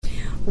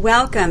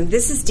Welcome.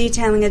 This is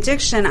Detailing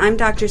Addiction. I'm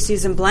Dr.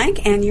 Susan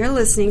Blank, and you're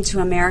listening to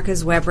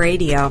America's Web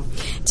Radio.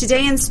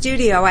 Today in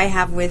studio, I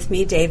have with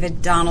me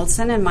David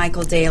Donaldson and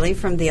Michael Daly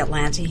from the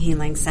Atlanta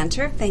Healing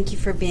Center. Thank you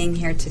for being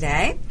here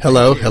today.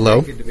 Hello.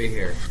 Good to be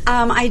here.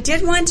 I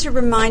did want to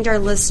remind our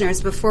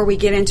listeners before we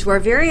get into our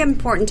very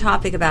important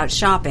topic about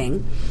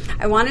shopping,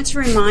 I wanted to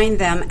remind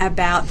them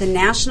about the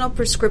National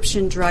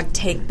Prescription Drug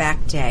Take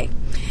Back Day.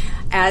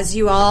 As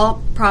you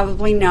all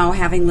probably know,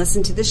 having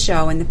listened to the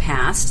show in the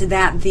past,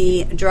 that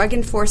the Drug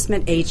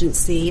Enforcement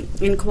Agency,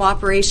 in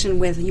cooperation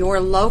with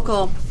your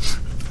local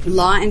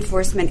law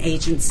enforcement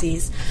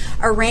agencies,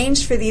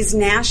 arrange for these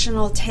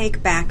national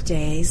take-back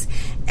days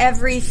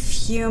every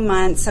few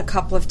months, a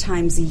couple of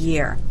times a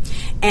year.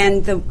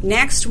 And the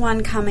next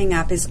one coming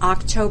up is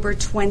October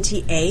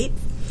 28th.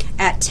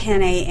 At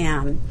 10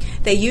 a.m.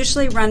 They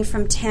usually run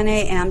from 10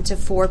 a.m. to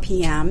 4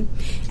 p.m.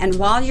 And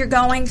while you're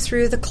going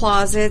through the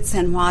closets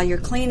and while you're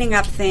cleaning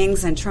up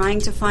things and trying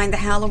to find the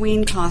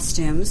Halloween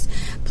costumes,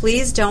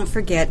 please don't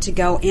forget to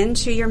go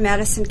into your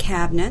medicine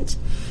cabinet,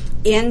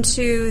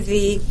 into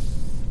the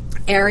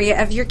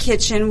area of your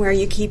kitchen where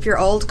you keep your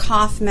old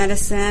cough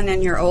medicine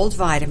and your old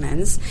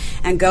vitamins,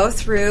 and go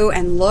through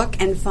and look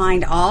and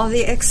find all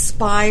the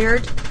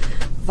expired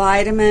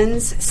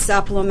vitamins,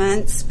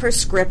 supplements,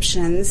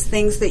 prescriptions,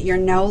 things that you're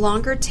no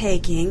longer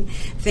taking,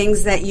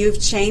 things that you've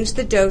changed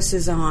the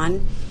doses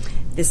on.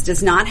 This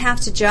does not have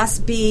to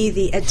just be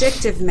the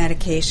addictive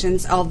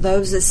medications, although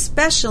those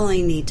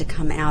especially need to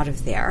come out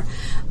of there.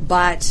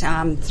 But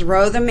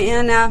throw them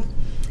in a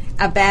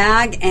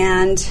bag,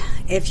 and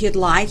if you'd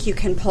like, you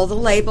can pull the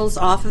labels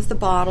off of the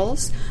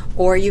bottles,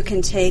 or you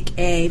can take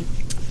a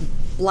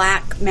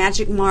black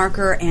magic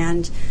marker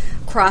and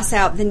cross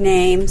out the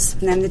names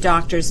and then the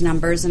doctor's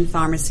numbers and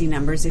pharmacy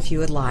numbers if you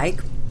would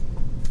like,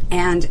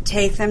 and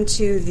take them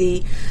to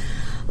the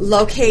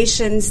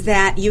locations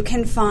that you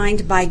can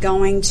find by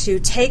going to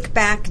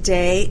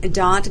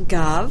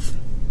takebackday.gov.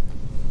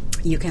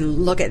 You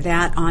can look at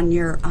that on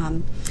your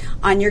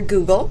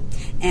Google,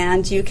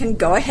 and you can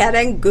go ahead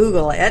and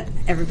Google it.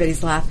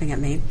 Everybody's laughing at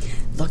me.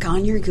 Look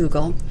on your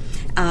Google.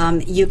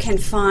 You can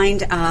find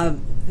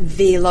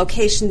the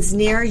locations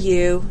near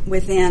you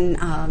within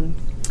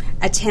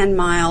a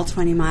 10-mile,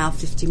 20-mile,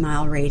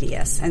 50-mile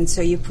radius. And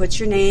so you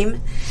put your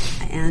name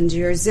and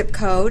your zip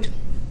code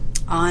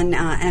on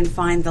and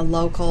find the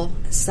local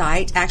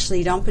site. Actually,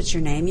 you don't put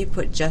your name. You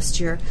put just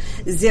your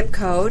zip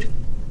code,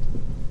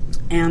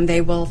 and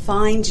they will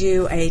find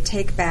you a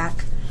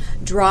take-back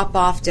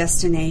drop-off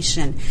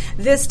destination.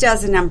 This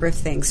does a number of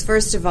things.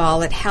 First of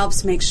all, it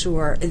helps make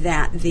sure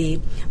that the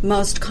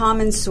most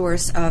common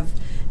source of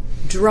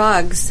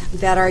drugs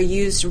that are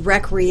used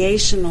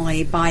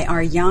recreationally by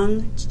our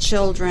young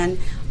children,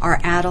 our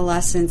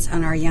adolescents,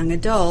 and our young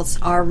adults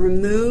are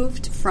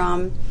removed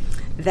from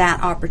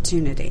that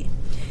opportunity.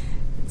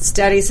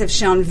 Studies have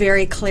shown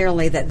very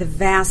clearly that the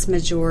vast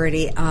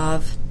majority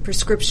of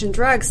prescription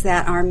drugs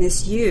that are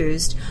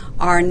misused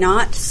are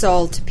not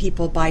sold to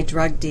people by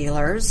drug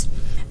dealers.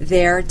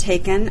 They're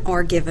taken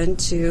or given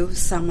to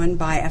someone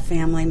by a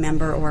family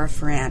member or a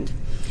friend.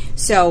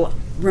 So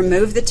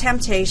remove the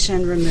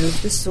temptation,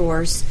 remove the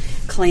source,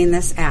 clean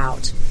this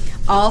out.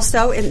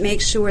 Also, it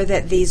makes sure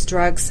that these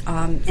drugs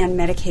and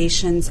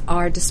medications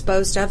are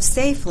disposed of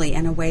safely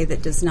in a way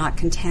that does not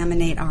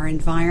contaminate our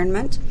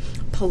environment,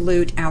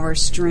 pollute our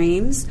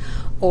streams,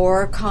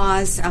 or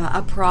cause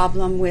a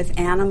problem with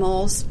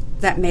animals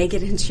that may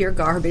get into your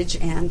garbage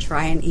and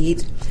try and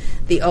eat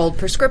the old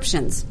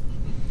prescriptions.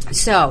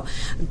 So,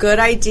 good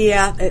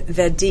idea.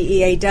 The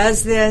DEA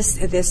does this.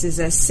 This is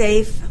a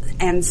safe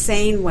and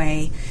sane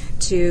way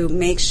to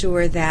make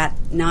sure that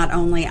not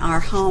only our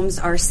homes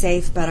are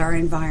safe, but our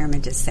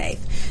environment is safe.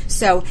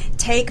 So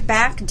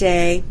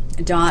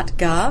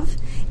takebackday.gov,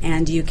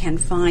 and you can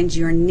find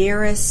your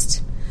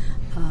nearest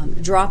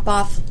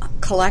drop-off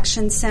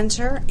collection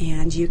center,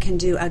 and you can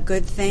do a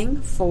good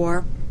thing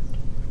for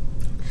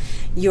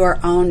your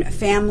own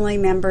family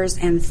members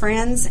and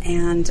friends,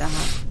 and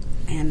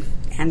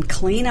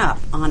clean up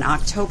on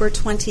October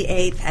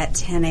 28th at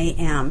 10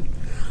 a.m.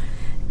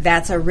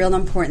 That's a real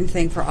important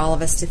thing for all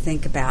of us to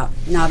think about,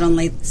 not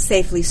only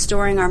safely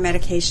storing our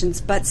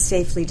medications, but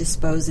safely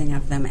disposing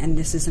of them. And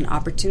this is an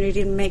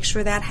opportunity to make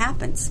sure that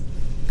happens.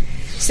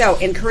 So,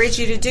 encourage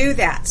you to do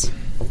that.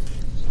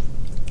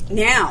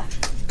 Now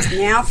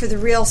for the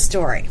real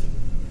story.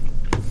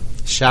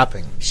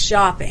 Shopping.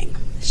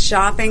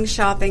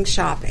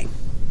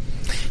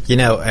 You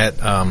know, at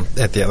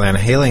the Atlanta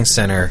Healing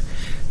Center,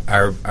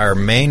 our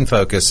main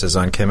focus is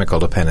on chemical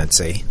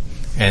dependency.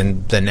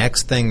 And the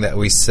next thing that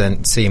we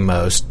see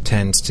most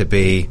tends to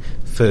be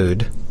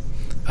food,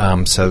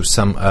 so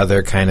some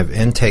other kind of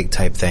intake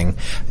type thing.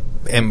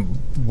 And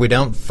we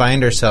don't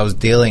find ourselves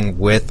dealing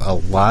with a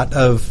lot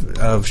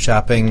of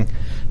shopping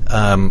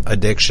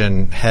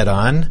addiction head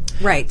on.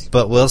 Right.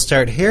 But we'll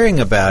start hearing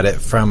about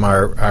it from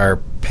our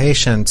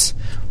patients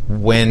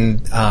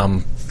when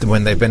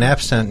when they've been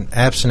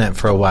abstinent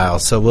for a while.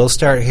 So we'll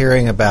start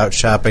hearing about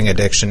shopping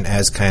addiction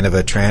as kind of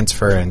a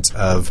transference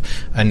of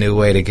a new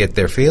way to get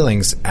their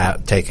feelings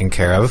taken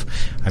care of.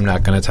 I'm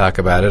not going to talk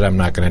about it. I'm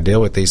not going to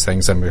deal with these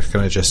things. I'm going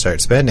to just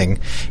start spending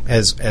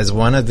as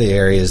one of the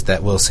areas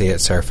that we'll see it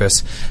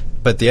surface.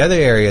 But the other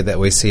area that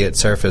we see it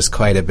surface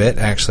quite a bit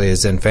actually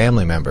is in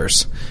family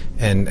members.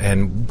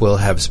 And we'll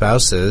have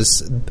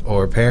spouses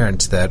or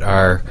parents that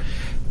are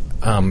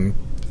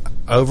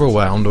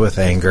overwhelmed with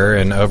anger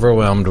and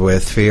overwhelmed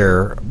with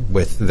fear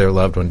with their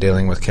loved one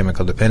dealing with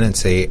chemical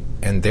dependency,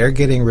 and they're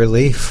getting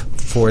relief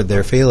for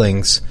their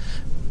feelings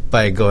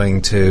by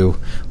going to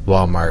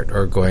Walmart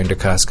or going to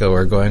Costco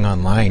or going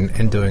online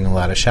and doing a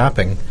lot of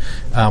shopping,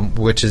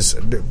 which is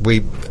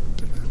we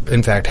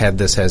in fact had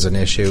this as an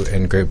issue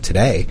in group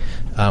today,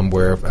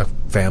 where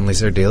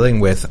families are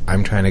dealing with,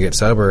 I'm trying to get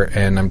sober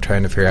and I'm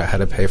trying to figure out how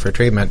to pay for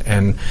treatment,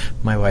 and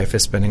my wife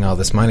is spending all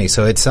this money.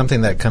 So it's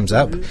something that comes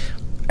up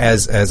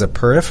as a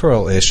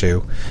peripheral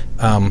issue.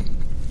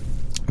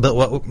 But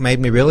what made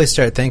me really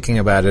start thinking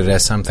about it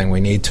as something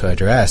we need to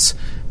address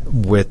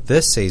with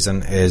this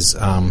season is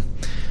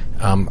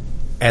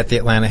at the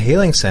Atlanta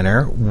Healing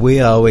Center,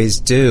 we always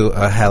do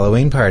a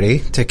Halloween party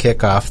to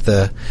kick off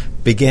the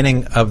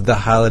beginning of the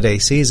holiday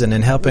season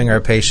and helping our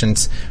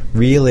patients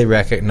really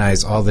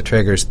recognize all the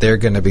triggers they're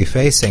going to be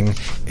facing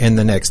in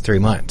the next 3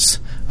 months.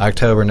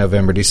 October,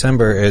 November,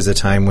 December is a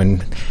time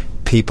when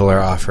people are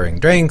offering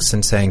drinks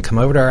and saying, come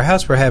over to our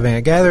house, we're having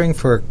a gathering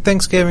for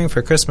Thanksgiving,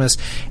 for Christmas,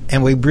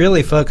 and we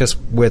really focus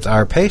with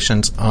our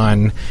patients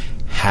on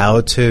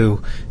how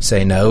to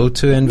say no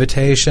to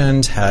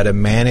invitations, how to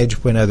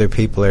manage when other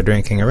people are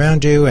drinking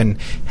around you, and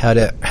how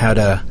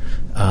to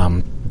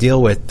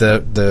deal with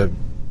the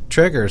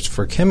triggers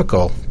for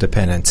chemical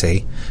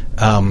dependency.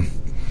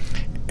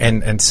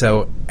 And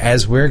so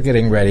as we're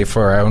getting ready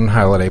for our own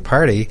holiday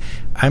party,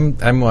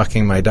 I'm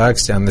walking my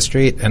dogs down the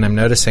street and I'm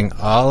noticing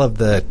all of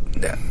the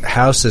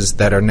houses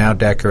that are now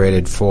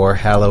decorated for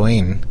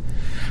Halloween.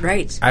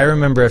 Right. I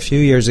remember a few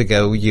years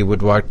ago you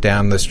would walk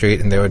down the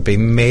street and there would be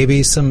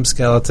maybe some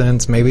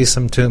skeletons, maybe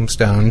some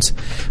tombstones,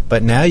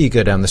 but now you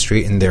go down the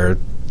street and there are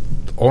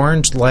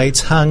orange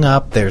lights hung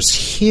up, there's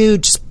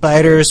huge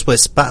spiders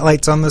with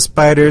spotlights on the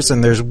spiders,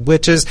 and there's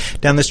witches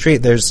down the street.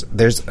 There's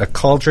a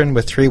cauldron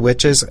with 3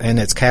 witches, and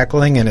it's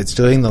cackling, and it's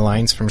doing the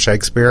lines from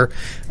Shakespeare.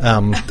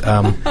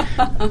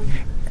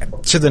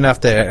 To the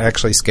enough that it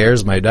actually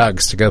scares my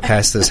dogs to go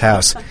past this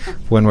house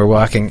when we're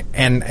walking.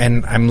 And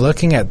I'm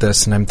looking at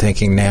this, and I'm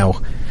thinking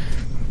now,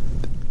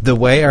 the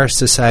way our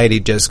society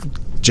just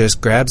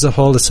grabs a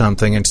hold of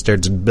something and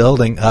starts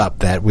building up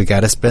that we got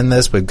to spend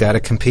this, we've got to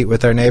compete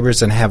with our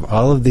neighbors and have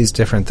all of these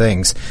different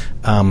things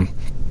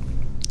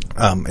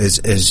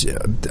is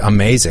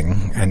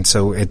amazing. And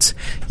so it's,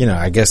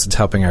 I guess it's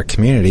helping our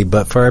community,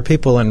 but for our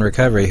people in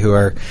recovery who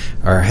are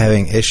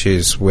having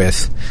issues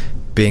with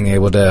being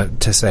able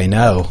to say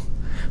no,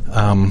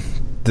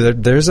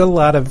 there's a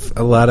lot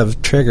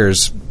of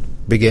triggers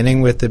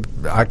beginning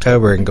with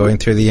October and going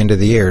through the end of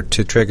the year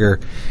to trigger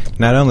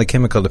not only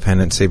chemical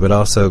dependency but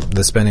also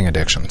the spending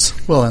addictions.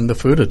 Well, and the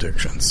food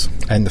addictions.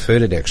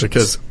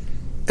 Because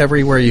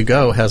everywhere you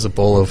go has a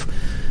bowl of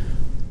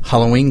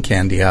Halloween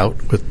candy out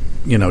with,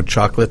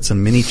 chocolates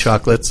and mini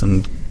chocolates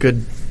and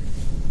good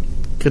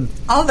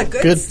all the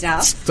good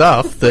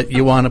stuff that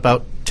you want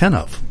about 10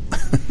 of.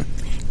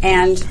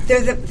 And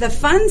they're the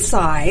fun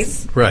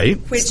size, right?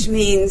 Which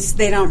means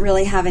they don't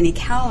really have any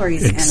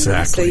calories in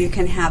them. So you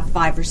can have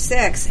 5 or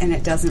 6, and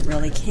it doesn't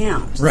really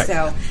count. Right.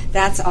 So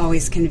that's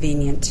always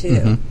convenient too.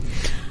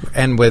 Mm-hmm.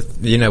 And with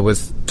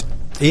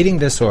eating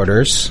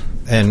disorders,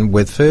 and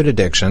with food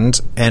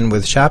addictions, and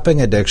with shopping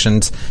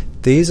addictions,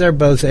 these are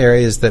both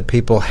areas that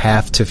people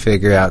have to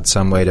figure out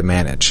some way to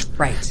manage.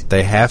 Right.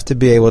 They have to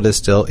be able to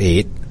still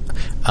eat,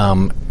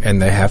 and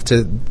they have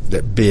to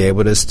be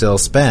able to still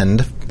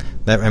spend.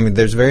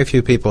 There's very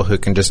few people who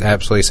can just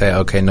absolutely say,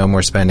 okay, no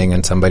more spending,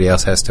 and somebody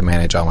else has to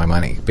manage all my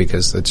money,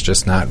 because it's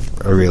just not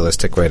a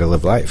realistic way to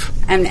live life.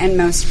 And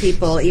most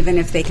people, even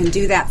if they can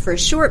do that for a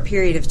short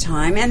period of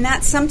time, and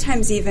that's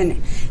sometimes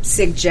even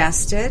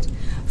suggested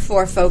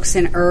for folks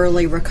in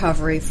early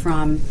recovery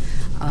from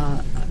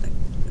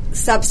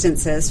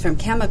substances, from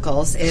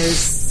chemicals,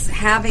 is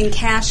having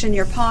cash in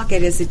your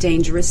pocket is a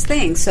dangerous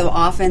thing. So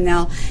often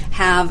they'll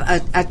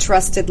have a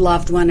trusted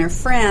loved one or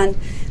friend.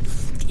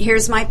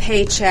 Here's my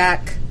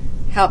paycheck,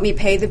 help me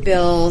pay the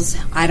bills,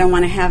 I don't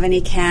want to have any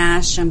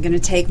cash, I'm going to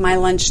take my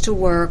lunch to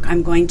work,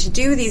 I'm going to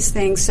do these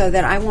things so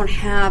that I won't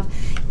have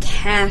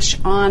cash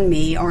on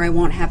me, or I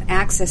won't have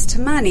access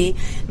to money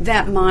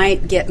that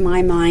might get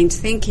my mind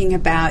thinking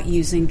about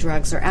using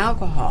drugs or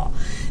alcohol.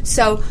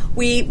 So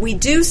we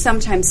do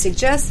sometimes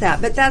suggest that,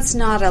 but that's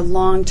not a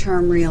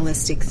long-term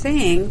realistic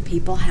thing.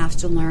 People have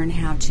to learn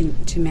how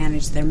to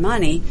manage their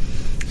money.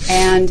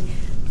 And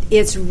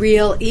it's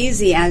real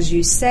easy, as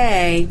you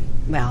say.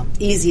 Well,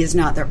 easy is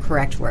not the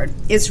correct word.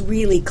 It's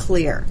really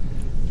clear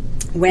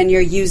when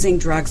you're using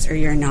drugs or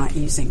you're not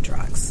using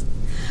drugs.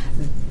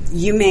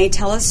 You may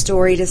tell a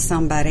story to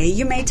somebody.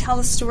 You may tell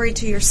a story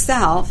to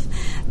yourself,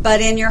 but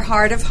in your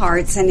heart of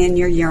hearts and in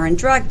your urine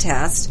drug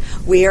test,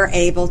 we are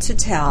able to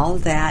tell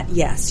that,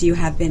 yes, you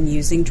have been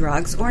using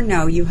drugs, or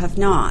no, you have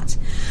not.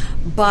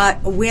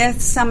 But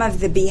with some of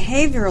the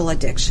behavioral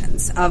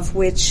addictions, of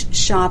which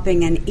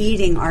shopping and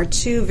eating are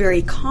two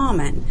very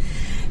common,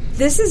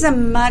 this is a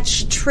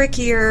much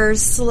trickier,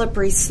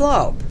 slippery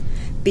slope.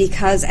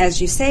 Because,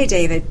 as you say,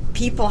 David,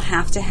 people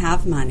have to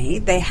have money.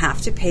 They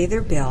have to pay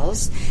their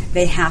bills.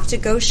 They have to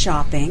go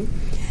shopping.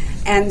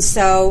 And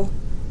so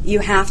you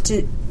have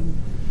to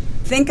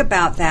think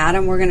about that,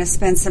 and we're going to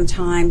spend some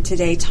time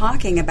today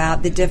talking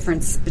about the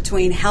difference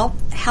between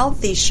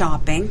healthy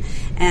shopping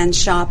and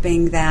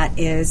shopping that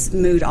is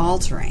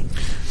mood-altering.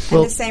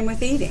 And the same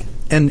with eating.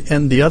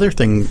 And the other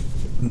thing,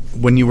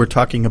 when you were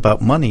talking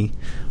about money,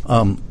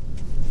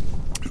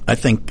 I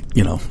think,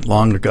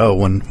 long ago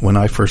when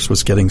I first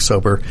was getting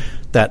sober,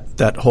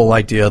 that whole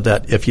idea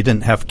that if you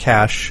didn't have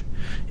cash,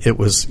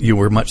 you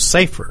were much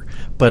safer.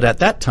 But at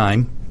that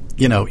time,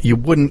 you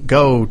wouldn't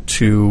go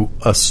to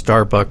a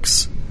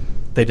Starbucks.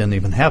 They didn't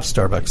even have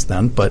Starbucks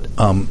then, but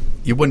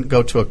you wouldn't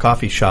go to a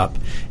coffee shop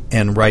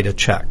and write a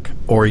check,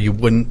 or you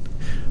wouldn't.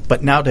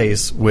 But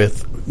nowadays,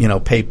 with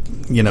pay,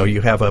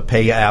 you have a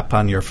pay app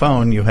on your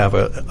phone, you have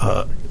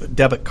a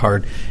debit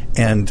card,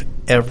 and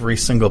every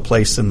single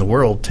place in the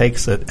world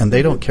takes it, and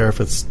they don't care if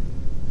it's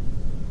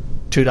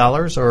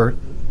 $2 or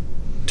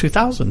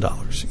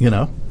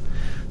 $2,000.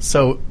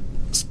 So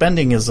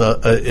spending is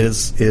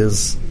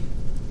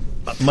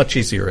much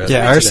easier.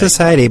 Our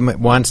society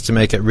wants to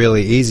make it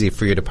really easy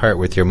for you to part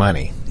with your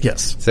money.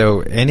 Yes.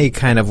 So any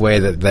kind of way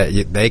that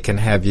they can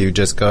have you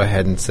just go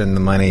ahead and send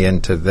the money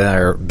into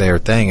their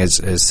thing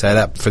is set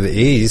up for the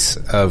ease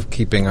of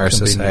keeping our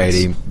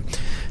society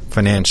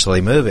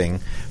financially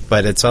moving.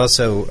 But it's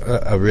also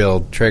a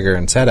real trigger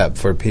and setup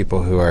for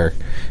people who are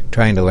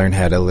trying to learn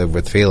how to live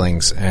with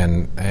feelings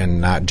and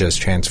not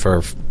just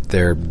transfer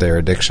their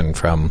addiction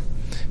from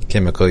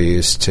chemical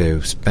use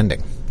to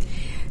spending.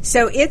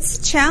 So it's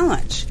a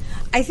challenge.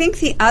 I think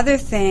the other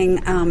thing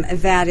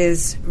that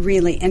is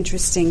really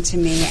interesting to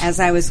me, as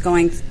I was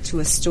going to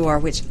a store,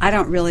 which I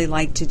don't really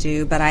like to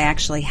do, but I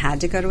actually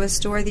had to go to a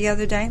store the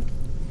other day,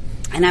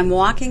 and I'm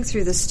walking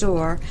through the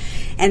store,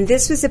 and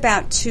this was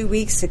about 2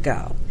 weeks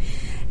ago,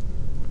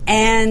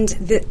 and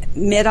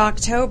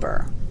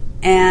mid-October,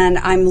 and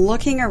I'm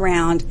looking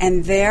around,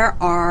 and there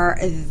are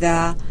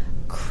the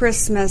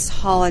Christmas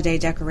holiday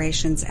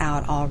decorations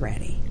out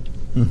already.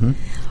 Mm-hmm.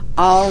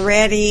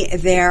 Already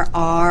there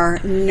are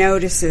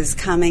notices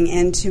coming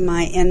into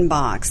my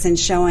inbox and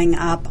showing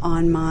up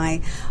on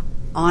my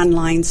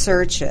online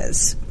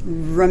searches,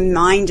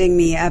 reminding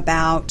me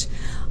about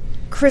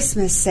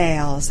Christmas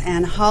sales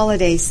and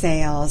holiday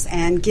sales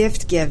and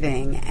gift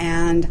giving,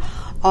 and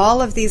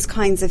all of these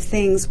kinds of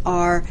things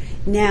are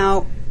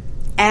now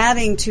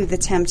adding to the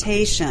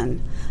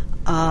temptation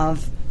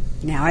of,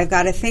 now I've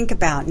got to think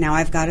about, now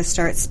I've got to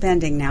start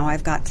spending, now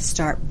I've got to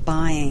start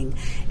buying,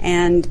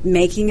 and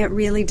making it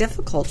really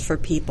difficult for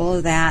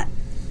people that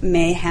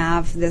may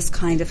have this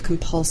kind of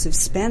compulsive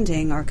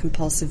spending or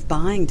compulsive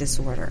buying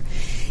disorder.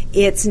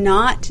 It's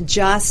not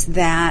just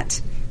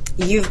that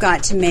you've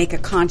got to make a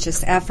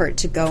conscious effort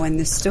to go in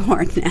the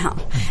store now.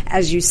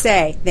 As you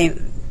say,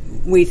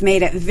 we've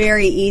made it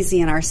very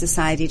easy in our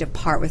society to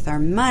part with our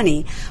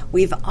money.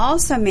 We've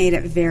also made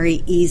it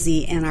very easy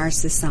in our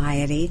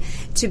society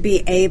to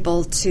be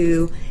able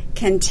to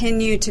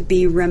continue to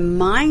be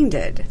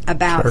reminded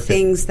about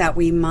things that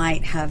we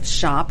might have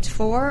shopped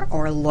for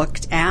or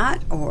looked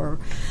at or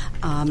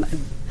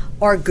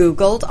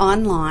Googled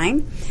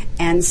online.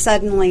 And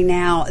suddenly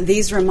now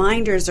these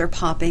reminders are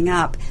popping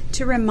up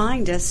to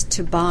remind us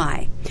to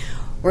buy.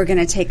 We're going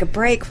to take a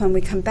break. When we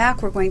come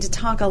back, we're going to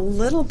talk a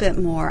little bit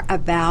more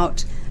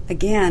about,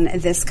 again,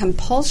 this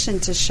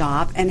compulsion to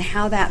shop and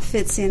how that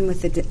fits in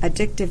with the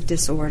addictive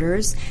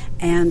disorders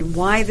and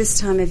why this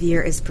time of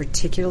year is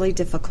particularly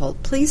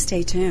difficult. Please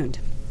stay tuned.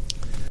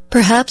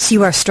 Perhaps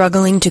you are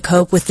struggling to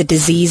cope with the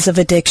disease of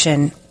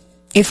addiction.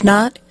 If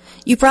not,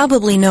 you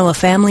probably know a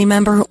family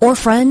member or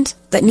friend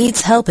that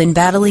needs help in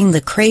battling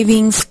the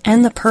cravings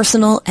and the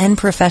personal and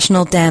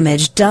professional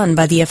damage done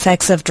by the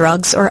effects of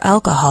drugs or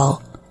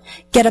alcohol.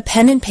 Get a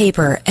pen and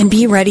paper and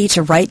be ready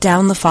to write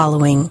down the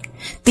following.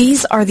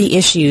 These are the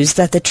issues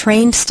that the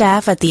trained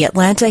staff at the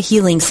Atlanta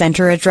Healing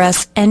Center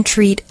address and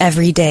treat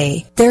every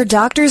day. Their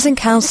doctors and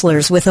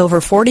counselors with over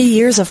 40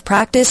 years of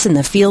practice in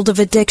the field of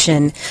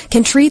addiction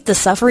can treat the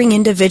suffering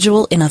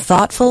individual in a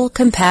thoughtful,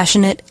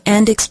 compassionate,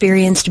 and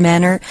experienced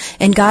manner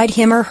and guide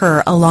him or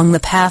her along the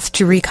path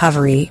to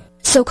recovery.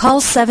 So call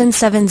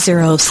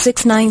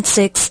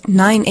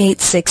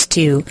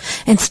 770-696-9862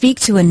 and speak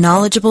to a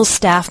knowledgeable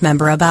staff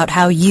member about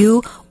how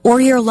you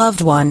or your loved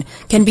one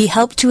can be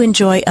helped to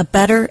enjoy a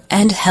better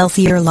and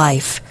healthier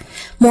life.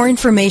 More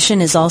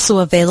information is also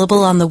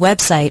available on the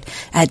website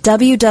at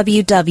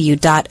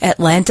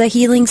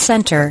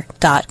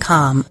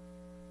www.atlantahealingcenter.com.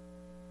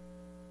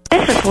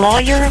 This is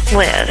Lawyer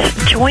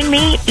Liz. Join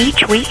me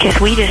each week as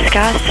we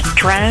discuss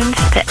drones,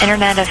 the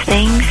Internet of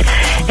Things,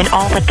 and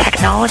all the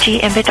technology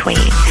in between.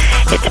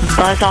 It's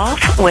Buzz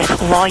Off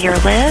with Lawyer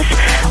Liz,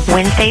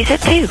 Wednesdays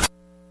at 2.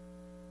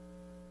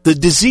 The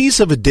disease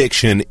of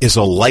addiction is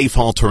a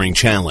life-altering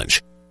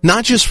challenge,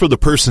 not just for the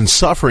person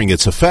suffering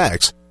its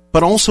effects,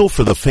 but also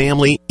for the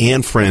family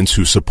and friends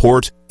who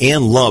support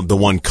and love the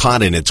one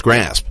caught in its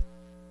grasp.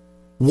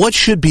 What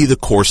should be the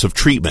course of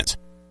treatment?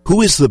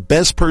 Who is the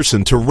best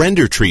person to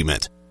render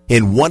treatment?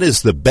 And what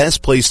is the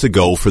best place to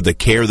go for the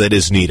care that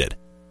is needed?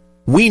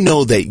 We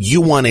know that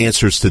you want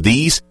answers to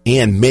these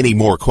and many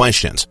more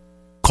questions.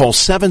 Call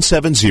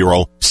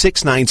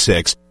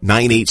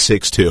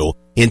 770-696-9862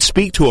 and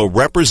speak to a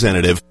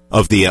representative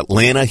of the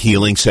Atlanta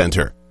Healing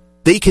Center.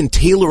 They can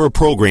tailor a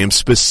program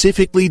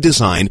specifically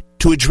designed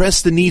to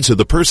address the needs of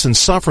the person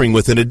suffering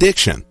with an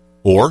addiction,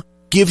 or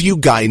give you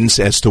guidance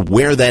as to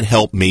where that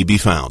help may be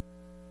found.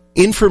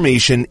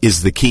 Information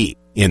is the key,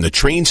 and the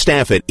trained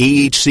staff at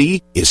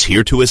AHC is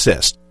here to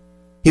assist.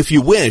 If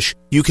you wish,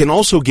 you can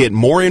also get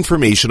more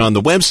information on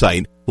the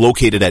website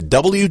located at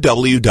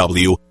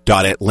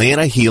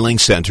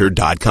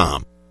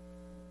www.atlantahealingcenter.com.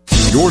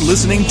 You're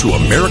listening to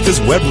America's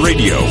Web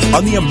Radio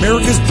on the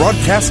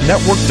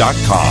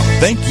AmericasBroadcastNetwork.com.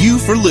 Thank you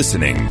for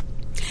listening.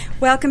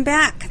 Welcome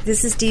back.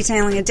 This is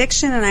Detailing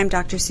Addiction, and I'm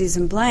Dr.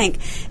 Susan Blank.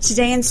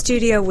 Today in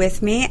studio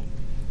with me,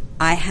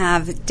 I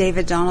have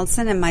David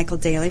Donaldson and Michael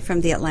Daly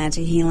from the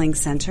Atlanta Healing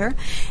Center,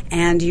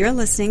 and you're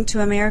listening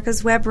to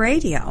America's Web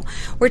Radio.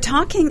 We're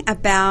talking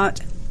about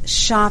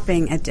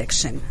shopping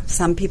addiction.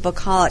 Some people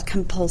call it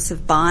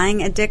compulsive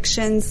buying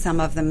addiction.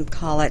 Some of them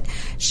call it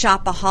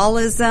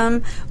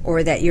shopaholism,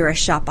 or that you're a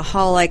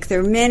shopaholic. There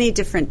are many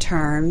different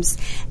terms,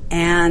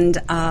 and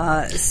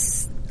a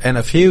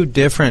few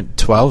different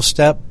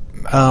 12-step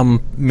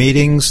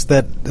meetings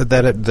that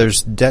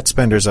there's Debt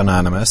Spenders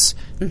Anonymous,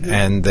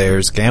 and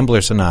there's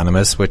Gamblers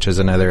Anonymous, which is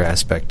another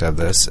aspect of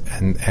this,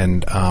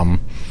 and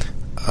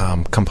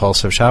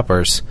Compulsive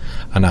Shoppers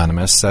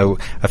Anonymous. So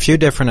a few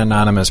different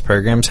anonymous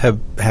programs have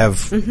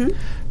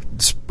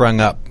sprung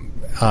up,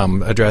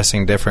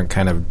 addressing different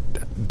kind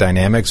of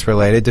dynamics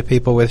related to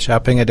people with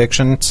shopping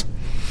addictions.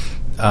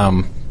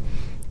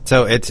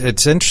 So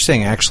it's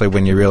interesting, actually,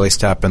 when you really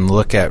stop and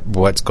look at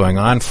what's going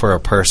on for a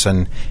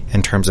person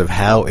in terms of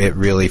how it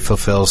really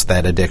fulfills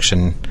that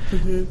addiction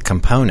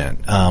component.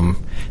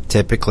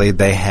 Typically,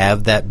 they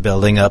have that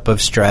building up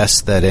of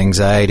stress, that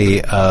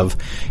anxiety of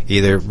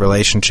either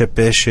relationship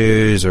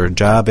issues or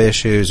job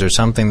issues or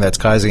something that's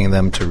causing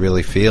them to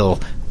really feel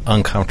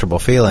uncomfortable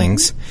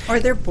feelings. Or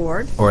they're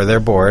bored.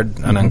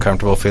 An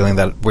uncomfortable feeling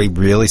that we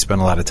really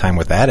spend a lot of time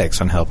with addicts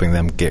on helping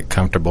them get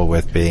comfortable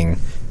with being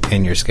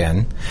in your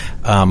skin.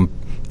 And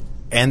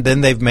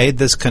then they've made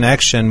this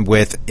connection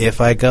with,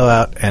 if I go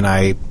out and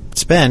I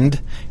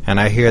spend and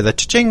I hear the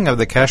cha-ching of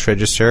the cash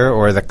register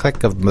or the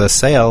click of the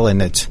sale,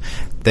 and it's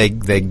they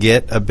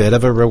get a bit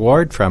of a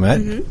reward from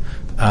it.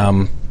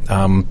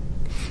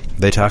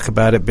 They talk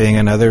about it being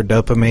another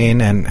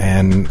dopamine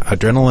and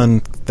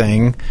adrenaline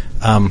thing,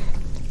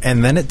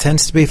 and then it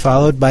tends to be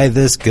followed by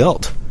this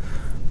guilt,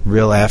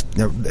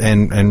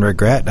 and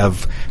regret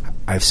of,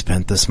 I've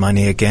spent this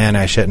money again.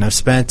 I shouldn't have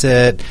spent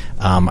it.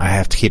 I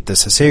have to keep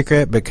this a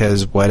secret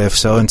because what if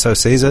so-and-so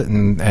sees it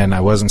and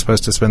I wasn't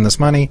supposed to spend this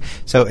money?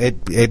 So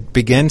it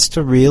begins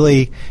to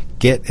really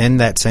get in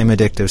that same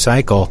addictive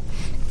cycle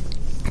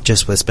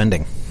just with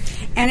spending.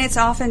 And it's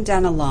often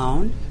done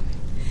alone.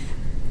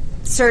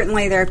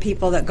 Certainly there are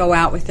people that go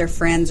out with their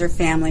friends or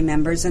family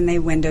members and they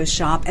window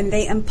shop and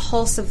they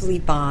impulsively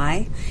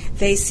buy.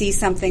 They see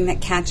something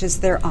that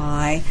catches their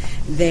eye.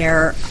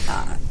 They're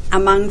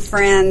among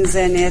friends,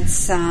 and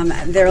it's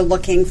they're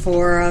looking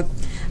for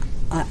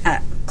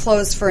a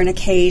clothes for an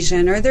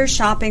occasion, or they're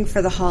shopping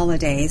for the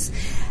holidays.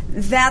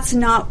 That's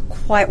not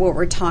quite what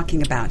we're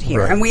talking about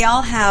here. Right. And we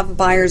all have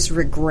buyer's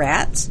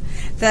regret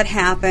that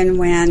happen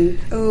when,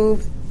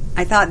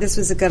 I thought this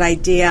was a good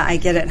idea, I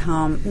get it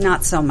home,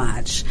 not so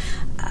much.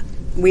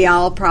 We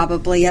all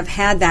probably have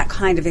had that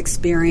kind of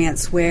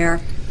experience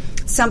where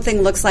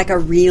something looks like a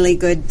really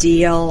good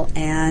deal,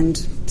 and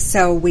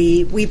so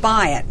we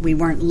buy it. We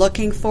weren't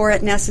looking for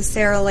it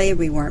necessarily.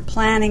 We weren't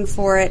planning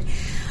for it.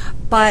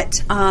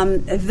 But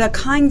the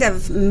kind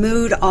of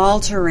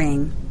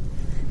mood-altering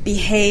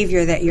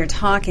behavior that you're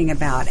talking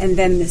about, and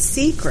then the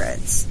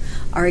secrets,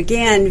 are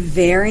again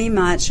very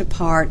much a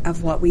part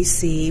of what we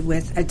see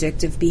with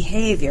addictive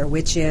behavior,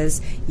 which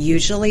is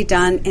usually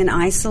done in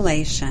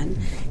isolation,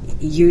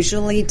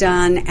 usually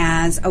done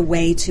as a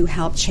way to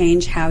help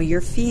change how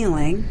you're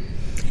feeling,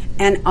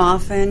 and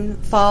often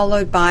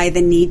followed by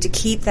the need to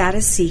keep that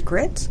a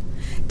secret,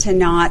 to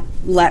not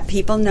let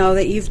people know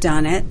that you've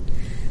done it,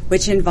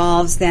 which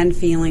involves then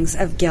feelings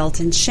of guilt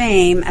and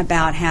shame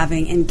about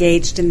having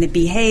engaged in the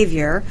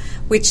behavior,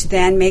 which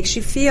then makes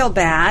you feel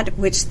bad,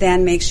 which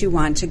then makes you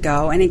want to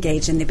go and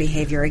engage in the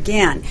behavior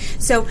again.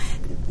 So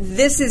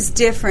this is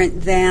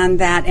different than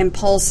that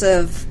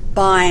impulsive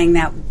buying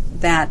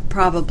that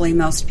probably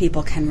most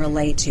people can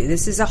relate to.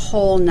 This is a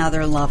whole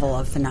nother level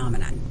of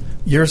phenomenon.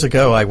 Years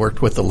ago, I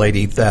worked with a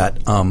lady that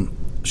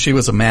she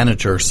was a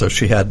manager, so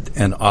she had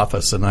an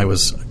office, and I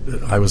was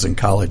in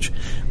college.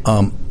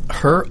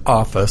 her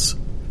office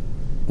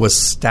was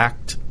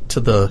stacked to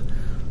the,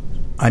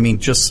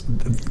 just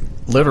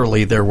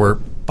literally there were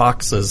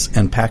boxes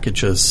and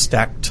packages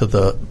stacked to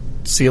the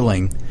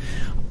ceiling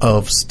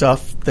of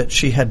stuff that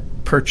she had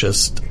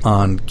purchased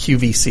on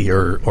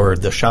QVC or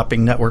the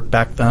shopping network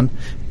back then,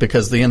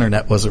 because the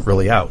internet wasn't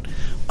really out.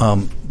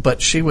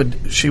 But she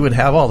would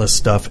have all this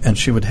stuff, and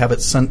she would have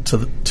it sent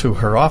to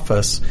her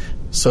office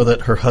so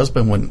that her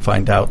husband wouldn't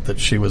find out that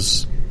she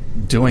was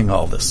doing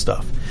all this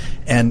stuff.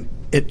 And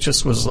it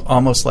just was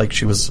almost like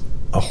she was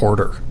a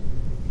hoarder,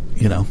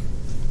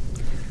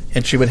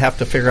 And she would have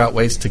to figure out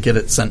ways to get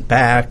it sent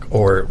back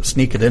or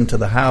sneak it into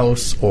the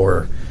house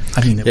or...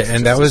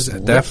 that was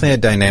definitely a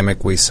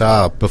dynamic we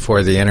saw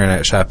before the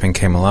internet shopping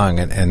came along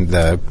and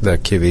the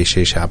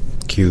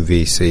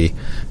QVC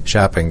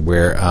shopping,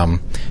 where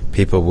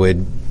people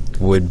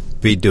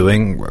would be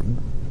doing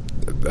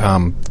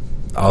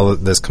all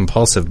of this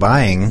compulsive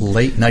buying,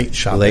 late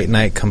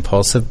night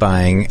compulsive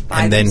buying,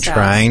 and then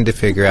trying to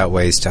figure out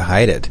ways to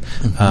hide it.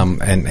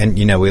 And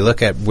we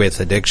look at, with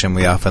addiction,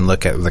 we often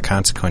look at the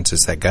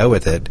consequences that go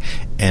with it,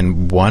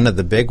 and one of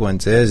the big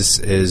ones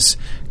is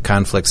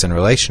conflicts in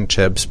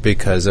relationships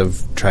because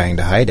of trying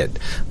to hide it.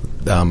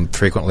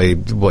 Frequently,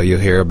 what you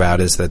hear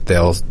about is that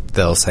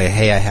they'll say,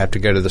 "Hey, I have to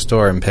go to the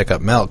store and pick up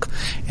milk,"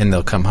 and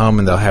they'll come home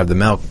and they'll have the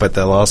milk, but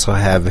they'll also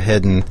have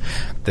hidden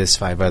this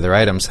 5 other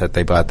items that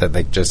they bought that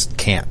they just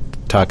can't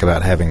talk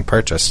about having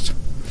purchased.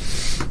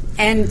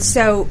 And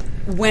so,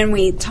 when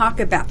we talk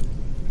about,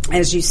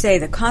 as you say,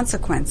 the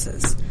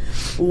consequences,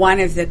 one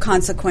of the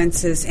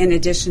consequences, in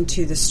addition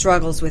to the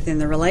struggles within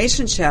the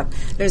relationship,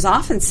 there's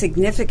often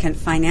significant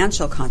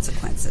financial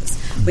consequences.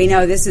 We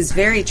know this is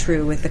very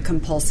true with the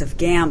compulsive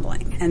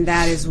gambling, and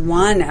that is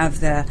one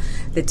of the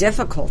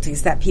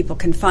difficulties that people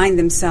can find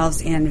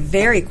themselves in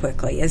very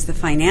quickly, is the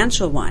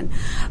financial one.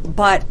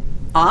 But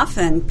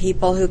often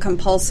people who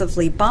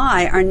compulsively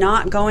buy are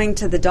not going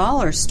to the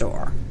dollar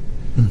store.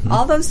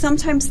 Although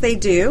sometimes they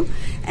do,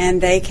 and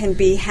they can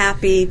be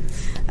happy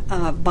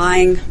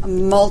buying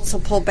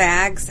multiple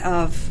bags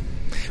of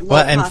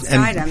low-cost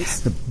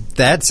items.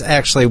 That's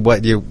actually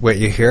what you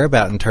hear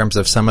about in terms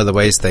of some of the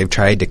ways they've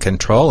tried to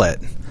control it.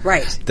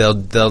 Right.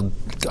 They'll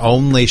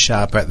only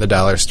shop at the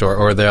dollar store,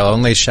 or they'll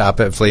only shop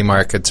at flea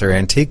markets or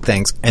antique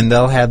things, and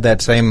they'll have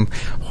that same.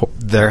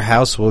 Their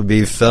house will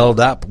be filled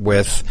up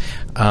with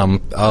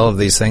all of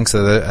these things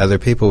that other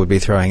people would be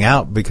throwing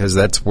out, because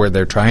that's where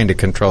they're trying to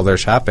control their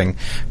shopping,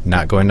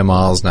 not going to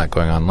malls, not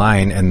going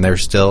online, and they're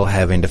still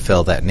having to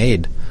fill that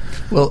need.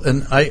 Well,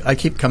 and I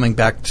keep coming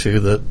back to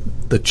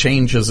the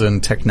changes in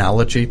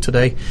technology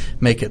today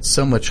make it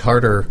so much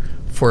harder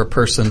for a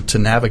person to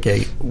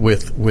navigate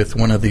with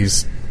one of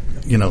these,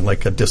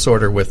 like a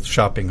disorder with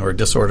shopping or a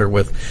disorder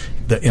with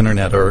the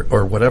internet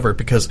or whatever,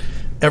 because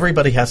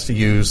everybody has to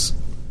use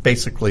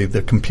basically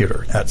the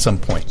computer at some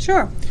point.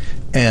 Sure.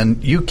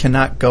 And you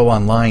cannot go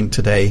online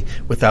today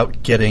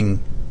without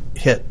getting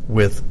hit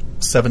with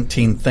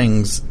 17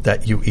 things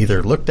that you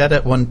either looked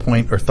at one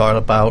point or thought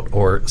about,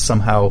 or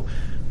somehow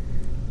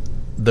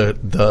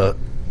the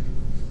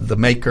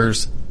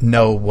makers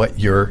know what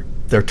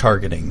they're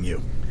targeting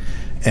you.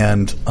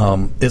 And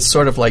it's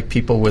sort of like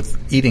people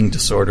with eating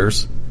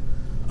disorders.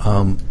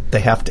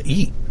 They have to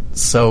eat.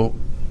 So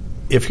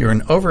if you're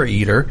an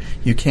overeater,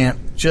 you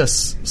can't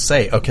just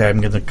say, okay, I'm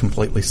going to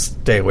completely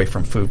stay away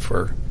from food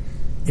for,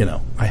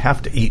 I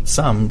have to eat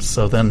some.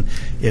 So then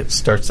it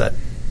starts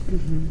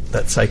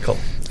that cycle.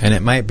 And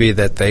it might be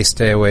that they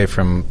stay away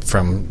from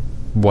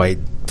white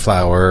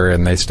flour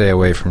and they stay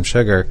away from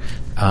sugar,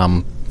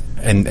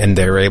 and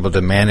they're able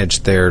to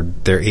manage their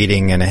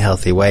eating in a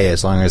healthy way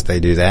as long as they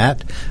do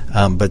that.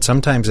 But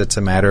sometimes it's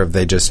a matter of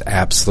they just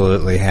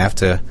absolutely have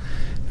to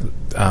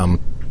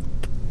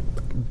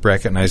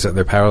recognize that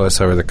they're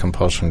powerless over the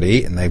compulsion to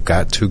eat, and they've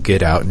got to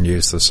get out and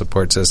use the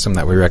support system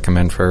that we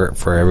recommend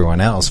for everyone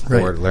else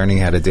for learning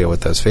how to deal with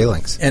those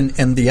feelings.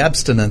 And the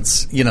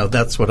abstinence,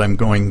 that's what I'm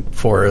going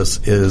for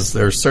is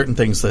there's certain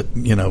things that,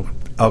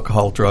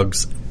 alcohol,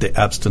 drugs, the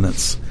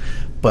abstinence,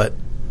 but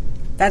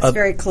that's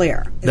very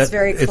clear. It's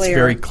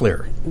very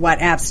clear what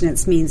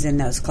abstinence means in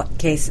those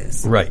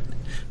cases. Right.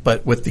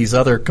 But with these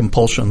other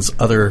compulsions,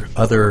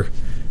 other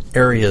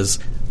areas,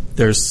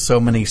 there's so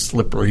many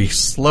slippery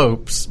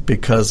slopes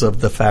because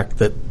of the fact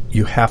that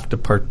you have to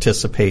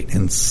participate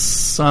in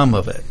some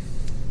of it.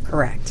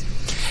 Correct.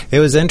 It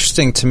was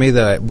interesting to me,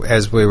 though,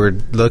 as we were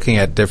looking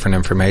at different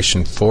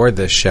information for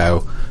this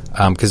show,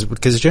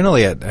 because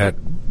generally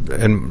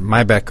in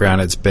my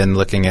background, it's been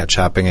looking at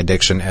shopping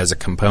addiction as a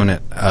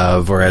component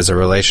of or as a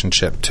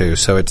relationship to,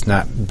 so it's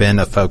not been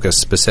a focus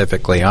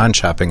specifically on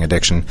shopping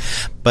addiction.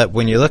 But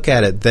when you look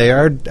at it,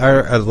 there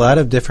are a lot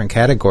of different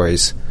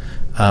categories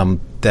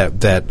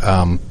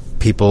that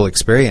people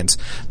experience.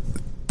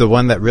 The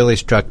one that really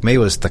struck me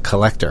was the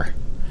collector.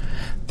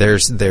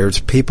 There's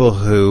people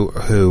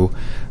who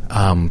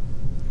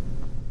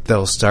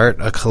they'll start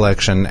a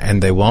collection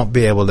and they won't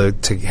be able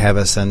to have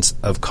a sense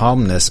of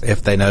calmness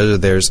if they know that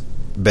there's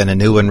been a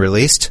new one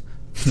released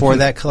for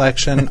that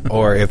collection,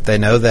 or if they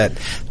know that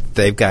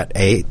they've got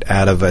 8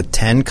 out of a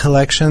 10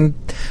 collection,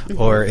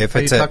 or if Are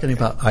it's you talking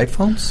about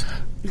iPhones?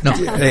 No.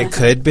 it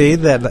could be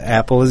that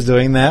Apple is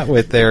doing that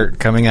with their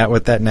coming out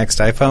with that next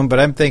iPhone, but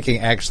I'm thinking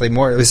actually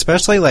more,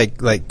 especially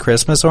like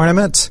Christmas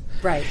ornaments.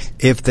 Right.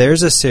 If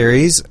there's a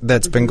series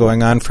that's been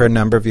going on for a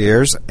number of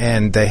years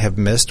and they have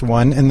missed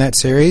one in that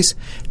series,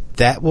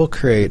 that will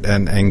create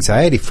an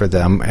anxiety for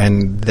them,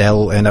 and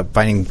they'll end up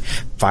finding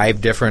 5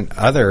 different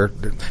other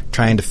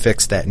trying to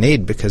fix that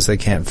need because they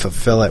can't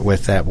fulfill it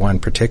with that one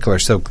particular.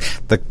 So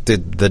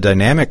the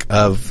dynamic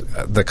of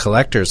the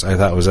collectors I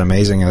thought was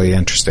amazingly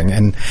interesting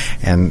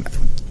and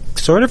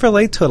sort of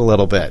relate to it a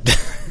little bit.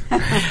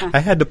 I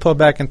had to pull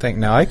back and think,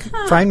 no, I could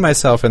find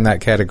myself in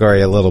that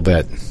category a little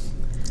bit.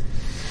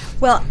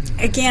 Well,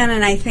 again,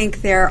 and I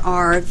think there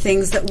are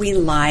things that we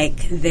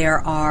like. There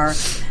are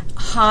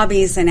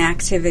hobbies and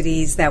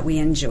activities that we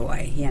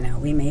enjoy. You know,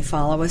 we may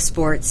follow a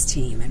sports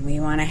team and we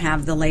want to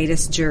have the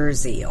latest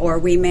jersey, or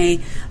we may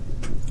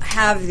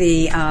have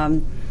the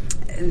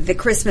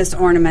Christmas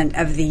ornament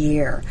of the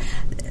year.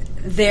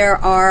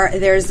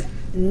 There's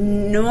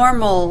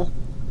normal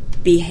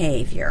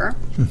behavior,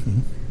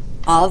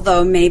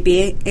 although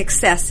maybe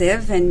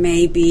excessive and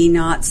maybe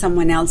not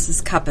someone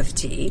else's cup of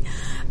tea.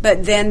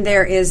 But then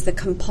there is the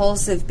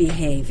compulsive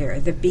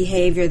behavior, the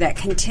behavior that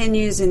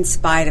continues in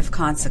spite of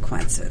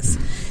consequences.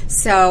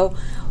 So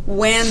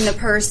when the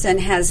person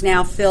has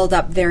now filled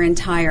up their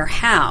entire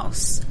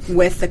house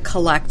with the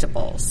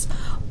collectibles,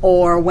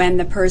 or when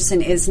the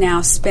person is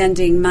now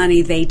spending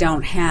money they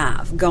don't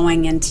have,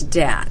 going into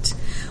debt,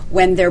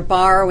 when they're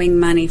borrowing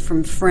money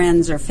from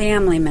friends or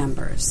family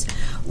members,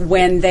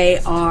 when they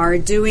are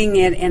doing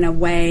it in a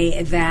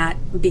way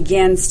that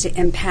begins to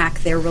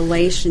impact their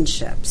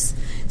relationships.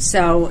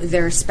 So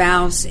their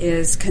spouse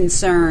is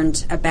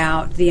concerned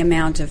about the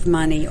amount of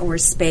money or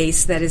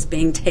space that is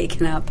being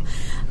taken up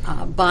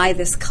by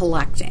this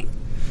collecting.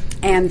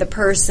 And the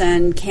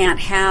person can't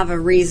have a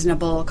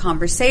reasonable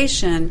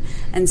conversation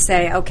and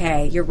say,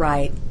 okay, you're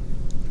right.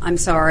 I'm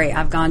sorry,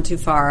 I've gone too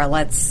far.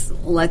 Let's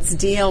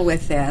deal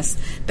with this.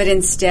 But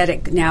instead,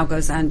 it now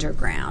goes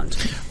underground.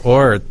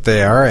 Or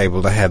they are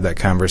able to have that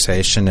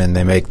conversation and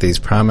they make these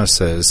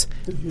promises,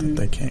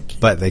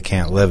 but they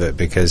can't live it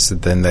because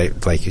then they,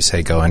 like you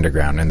say, go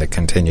underground and they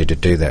continue to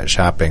do that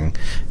shopping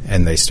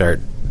and they start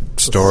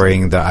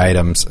storing the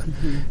items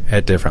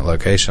at different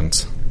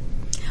locations.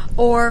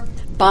 Or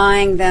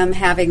buying them,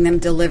 having them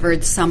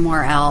delivered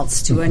somewhere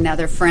else to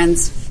another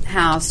friend's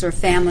house or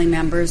family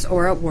members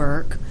or at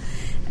work.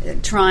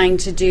 Trying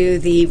to do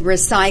the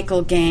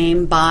recycle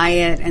game, buy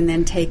it and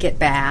then take it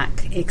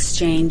back,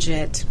 exchange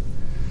it,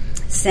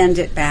 send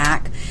it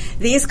back.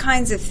 These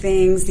kinds of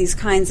things, these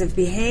kinds of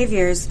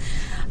behaviors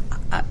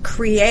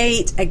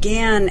create,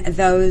 again,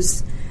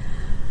 those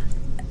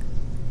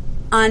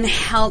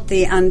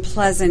unhealthy,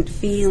 unpleasant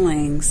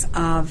feelings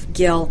of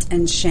guilt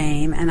and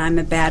shame, and I'm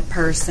a bad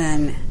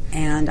person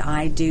and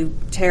I do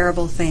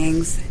terrible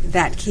things.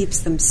 That keeps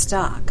them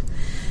stuck.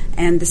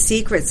 And the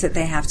secrets that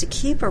they have to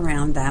keep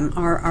around them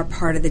are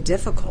part of the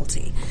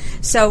difficulty.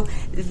 So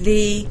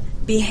the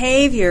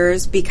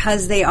behaviors,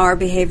 because they are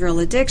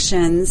behavioral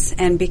addictions,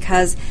 and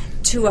because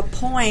to a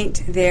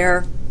point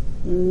they're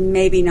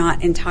maybe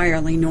not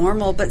entirely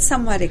normal, but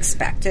somewhat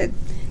expected,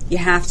 you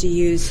have to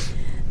use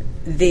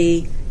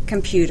the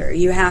computer,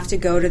 you have to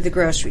go to the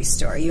grocery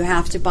store, you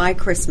have to buy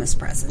Christmas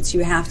presents,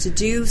 you have to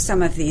do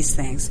some of these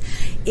things.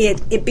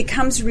 It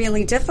becomes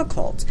really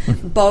difficult,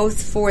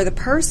 both for the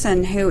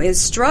person who is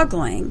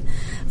struggling,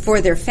 for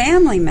their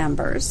family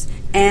members,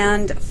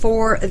 and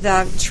for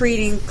the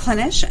treating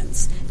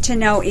clinicians to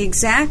know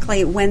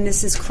exactly when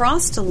this is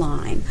crossed a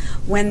line,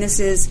 when this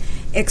is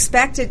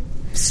expected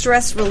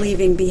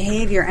stress-relieving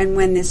behavior, and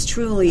when this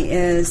truly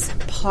is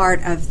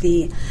part of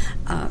the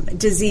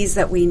disease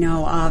that we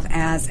know of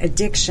as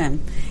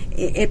addiction.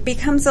 It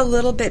becomes a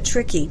little bit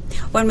tricky.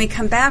 When we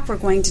come back, we're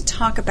going to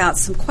talk about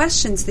some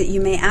questions that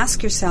you may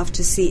ask yourself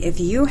to see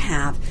if you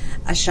have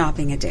a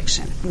shopping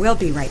addiction. We'll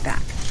be right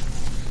back.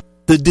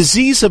 The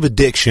disease of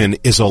addiction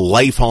is a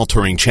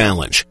life-altering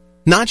challenge,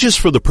 not just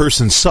for the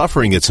person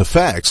suffering its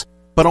effects,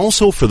 but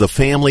also for the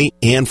family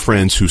and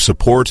friends who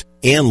support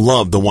and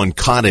love the one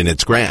caught in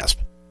its grasp.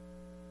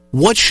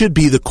 What should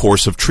be the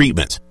course of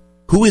treatment?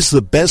 Who is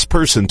the best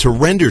person to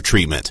render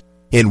treatment?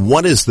 And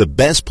what is the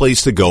best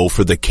place to go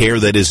for the care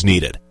that is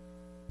needed?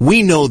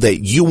 We know that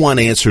you want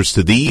answers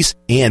to these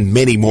and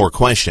many more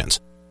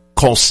questions.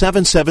 Call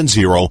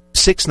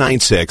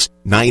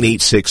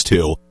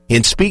 770-696-9862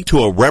 and speak to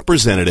a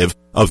representative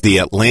of the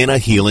Atlanta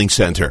Healing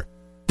Center.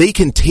 They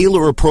can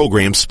tailor a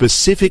program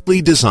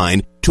specifically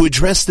designed to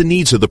address the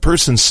needs of the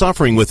person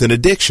suffering with an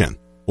addiction,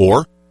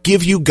 or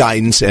give you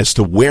guidance as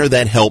to where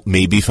that help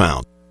may be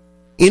found.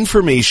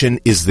 Information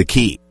is the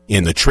key,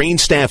 and the trained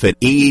staff at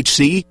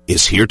AHC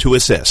is here to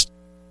assist.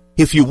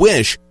 If you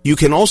wish, you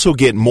can also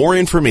get more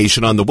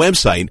information on the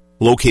website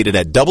located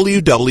at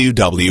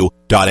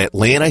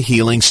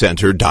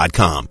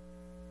www.atlantahealingcenter.com.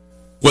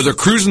 Whether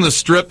cruising the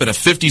Strip in a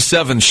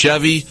 57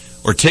 Chevy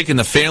or taking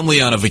the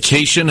family on a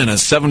vacation in a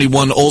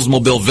 71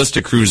 Oldsmobile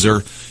Vista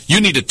Cruiser, you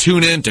need to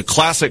tune in to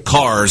Classic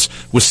Cars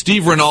with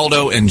Steve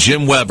Ronaldo and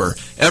Jim Weber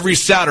every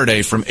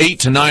Saturday from 8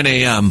 to 9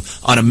 a.m.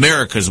 on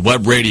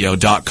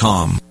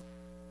americaswebradio.com.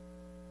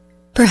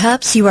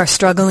 Perhaps you are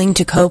struggling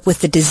to cope with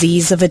the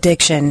disease of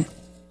addiction.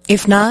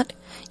 If not,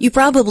 you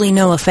probably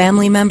know a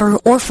family member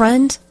or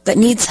friend that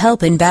needs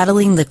help in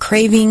battling the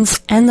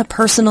cravings and the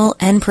personal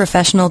and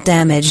professional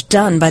damage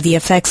done by the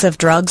effects of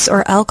drugs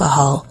or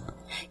alcohol.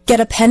 Get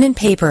a pen and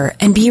paper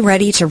and be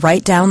ready to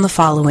write down the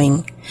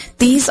following.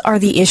 These are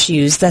the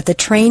issues that the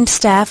trained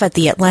staff at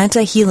the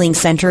Atlanta Healing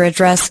Center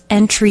address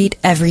and treat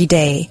every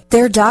day.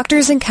 Their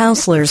doctors and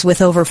counselors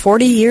with over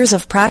 40 years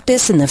of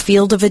practice in the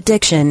field of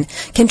addiction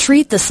can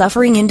treat the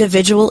suffering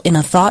individual in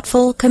a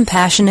thoughtful,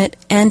 compassionate,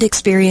 and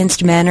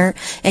experienced manner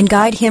and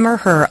guide him or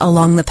her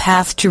along the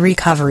path to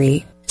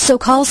recovery. So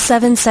call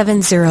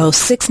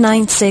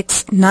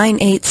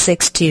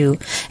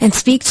 770-696-9862 and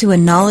speak to a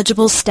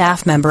knowledgeable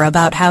staff member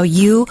about how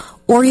you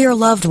or your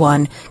loved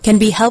one can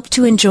be helped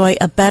to enjoy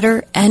a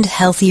better and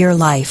healthier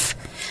life.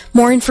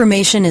 More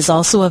information is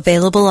also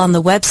available on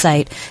the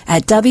website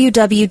at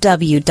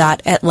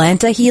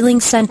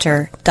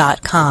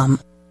www.atlantahealingcenter.com.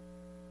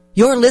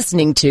 You're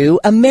listening to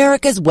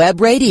America's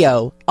Web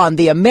Radio on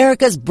the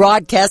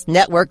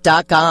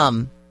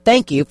AmericasBroadcastNetwork.com.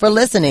 Thank you for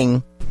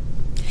listening.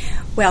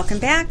 Welcome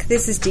back.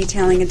 This is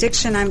Detailing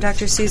Addiction. I'm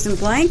Dr. Susan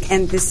Blank,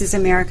 and this is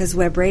America's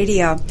Web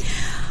Radio.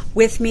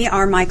 With me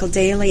are Michael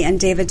Daly and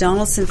David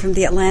Donaldson from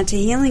the Atlanta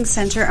Healing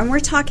Center, and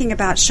we're talking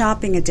about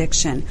shopping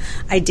addiction.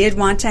 I did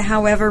want to,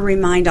 however,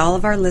 remind all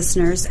of our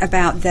listeners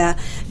about the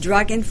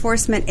Drug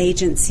Enforcement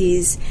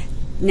Agency's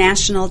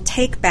National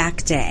Take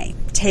Back Day.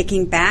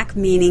 Taking back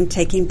meaning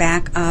taking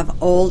back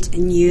of old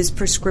and used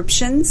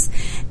prescriptions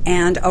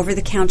and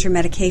over-the-counter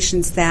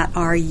medications that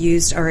are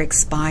used or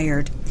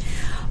expired.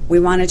 We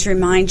wanted to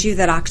remind you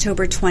that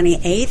October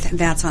 28th,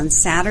 that's on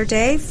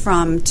Saturday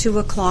from 2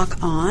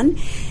 o'clock on,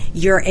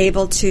 you're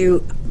able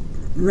to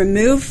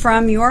remove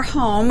from your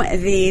home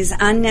these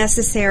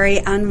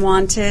unnecessary,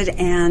 unwanted,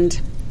 and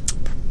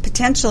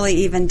potentially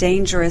even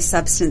dangerous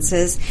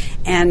substances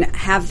and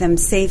have them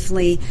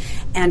safely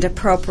and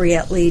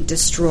appropriately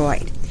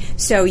destroyed.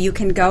 So you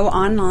can go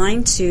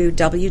online to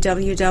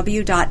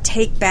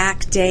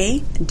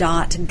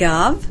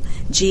www.takebackday.gov,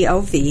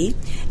 G-O-V,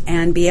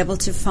 and be able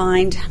to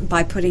find,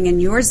 by putting in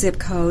your zip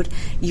code,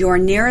 your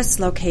nearest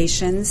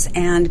locations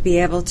and be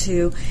able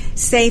to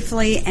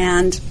safely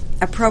and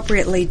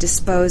appropriately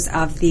dispose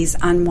of these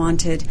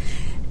unwanted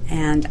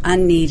and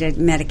unneeded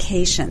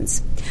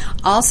medications.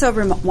 Also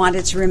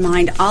wanted to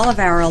remind all of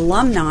our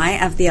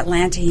alumni of the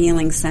Atlanta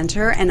Healing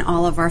Center and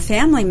all of our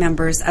family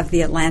members of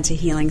the Atlanta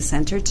Healing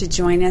Center to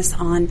join us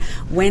on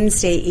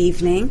Wednesday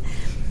evening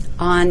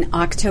on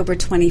October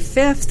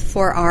 25th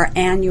for our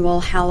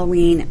annual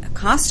Halloween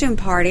costume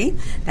party.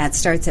 That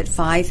starts at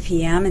 5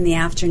 p.m. in the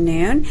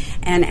afternoon.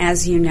 And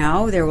as you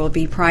know, there will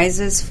be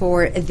prizes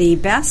for the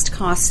best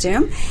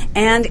costume.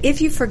 And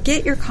if you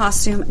forget your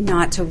costume,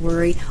 not to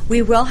worry.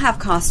 We will have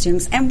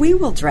costumes and we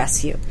will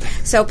dress you.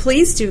 So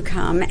please do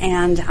come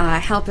and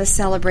help us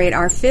celebrate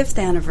our 5th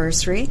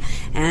anniversary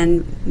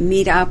and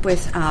meet up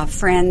with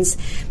friends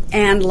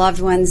and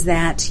loved ones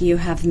that you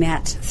have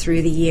met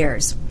through the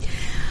years.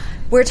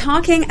 We're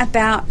talking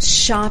about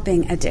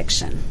shopping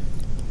addiction.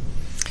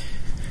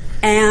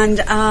 And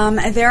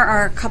there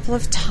are a couple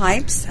of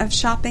types of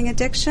shopping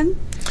addiction.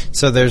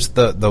 So there's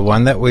the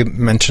one that we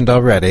mentioned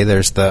already.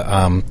 There's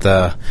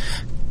the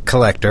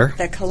collector.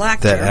 The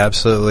collector. That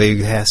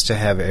absolutely has to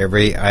have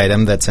every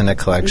item that's in a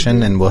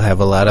collection and will have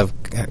a lot of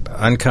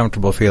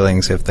uncomfortable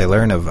feelings if they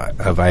learn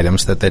of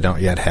items that they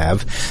don't yet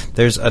have.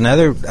 There's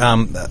another,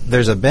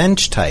 there's a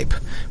binge type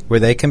where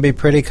they can be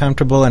pretty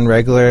comfortable and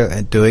regular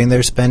at doing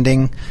their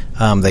spending.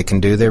 They can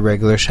do their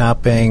regular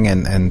shopping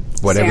and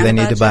whatever they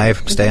need to buy,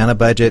 stay on a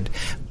budget.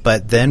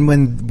 But then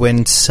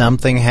when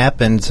something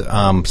happens,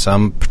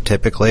 some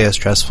typically a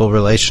stressful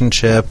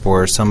relationship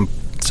or some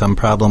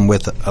problem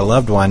with a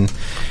loved one,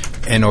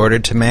 in order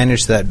to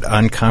manage that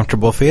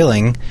uncomfortable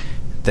feeling,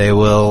 they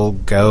will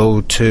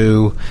go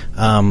to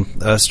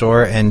a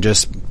store and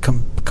just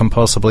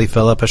compulsively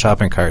fill up a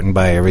shopping cart and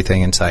buy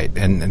everything in sight.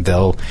 And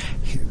they'll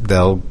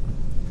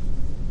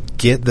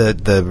get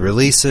the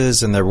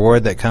releases and the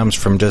reward that comes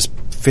from just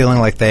feeling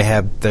like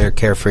they're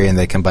carefree and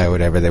they can buy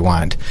whatever they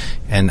want.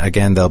 And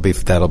again, that'll be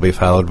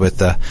followed with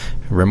the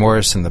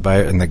remorse and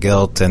the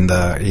guilt and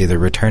the either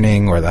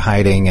returning or the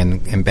hiding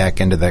and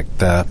back into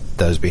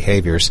those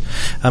behaviors.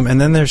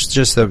 And then there's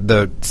just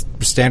the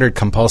standard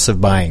compulsive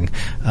buying,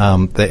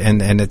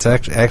 and it's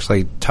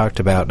actually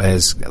talked about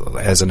as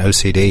an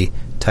OCD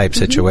type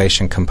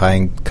situation,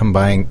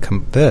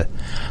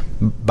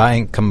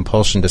 buying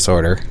compulsion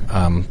disorder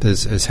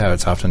is how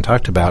it's often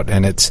talked about,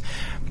 and it's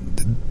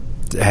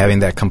having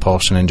that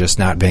compulsion and just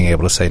not being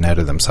able to say no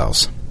to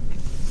themselves.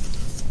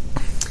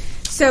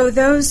 So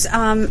those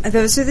are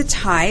the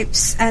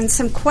types, and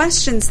some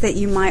questions that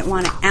you might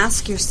want to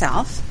ask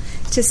yourself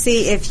to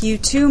see if you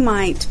too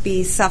might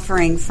be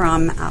suffering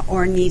from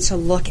or need to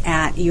look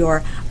at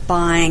your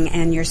buying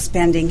and your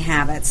spending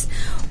habits.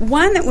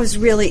 One that was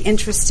really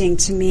interesting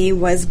to me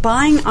was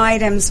buying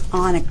items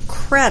on a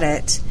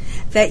credit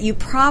that you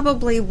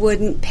probably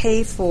wouldn't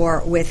pay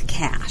for with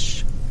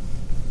cash.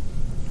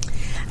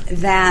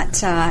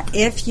 That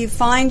if you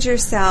find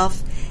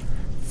yourself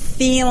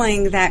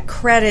feeling that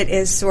credit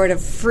is sort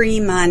of free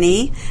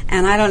money,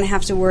 and I don't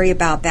have to worry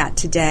about that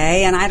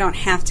today, and I don't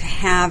have to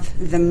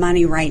have the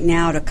money right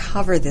now to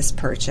cover this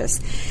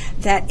purchase,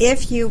 that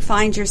if you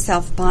find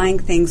yourself buying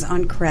things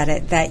on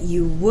credit that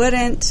you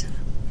wouldn't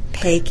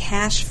pay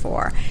cash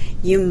for,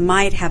 you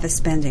might have a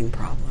spending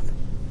problem.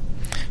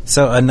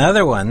 So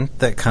another one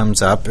that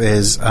comes up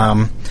is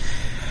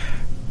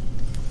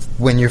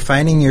when you're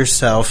finding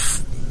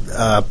yourself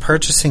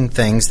purchasing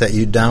things that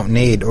you don't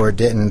need or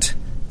didn't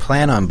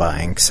plan on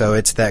buying. So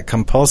it's that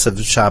compulsive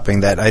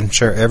shopping that I'm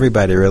sure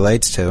everybody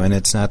relates to, and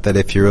it's not that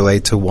if you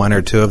relate to one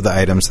or two of the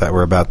items that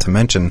we're about to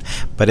mention,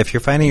 but if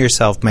you're finding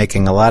yourself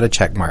making a lot of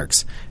check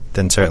marks,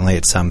 then certainly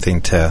it's something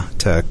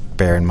to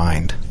bear in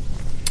mind.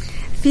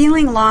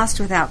 Feeling lost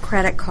without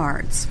credit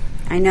cards.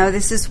 I know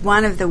this is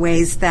one of the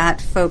ways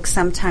that folks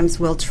sometimes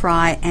will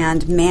try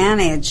and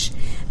manage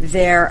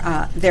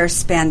their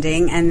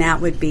spending, and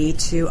that would be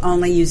to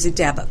only use a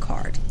debit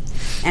card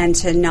and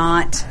to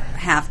not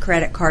have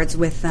credit cards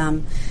with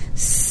them.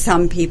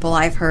 Some people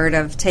I've heard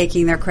of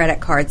taking their credit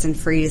cards and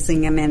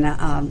freezing them in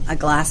a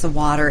glass of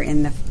water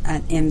in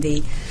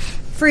the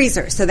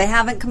freezer, so they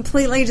haven't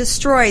completely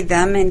destroyed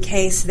them in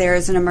case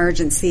there's an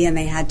emergency and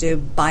they had to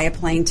buy a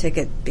plane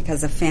ticket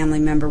because a family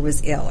member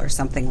was ill or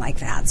something like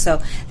that.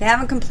 So they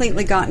haven't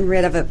completely gotten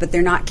rid of it, but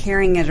they're not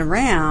carrying it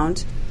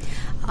around.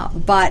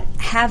 But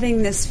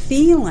having this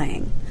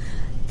feeling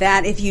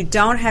that if you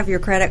don't have your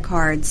credit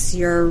cards,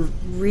 you're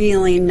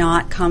really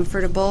not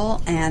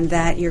comfortable, and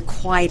that you're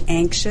quite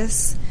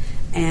anxious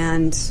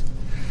and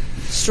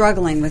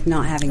struggling with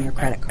not having your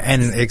credit cards.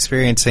 And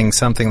experiencing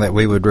something that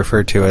we would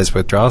refer to as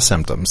withdrawal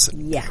symptoms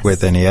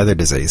with any other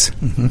disease.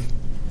 Mm-hmm.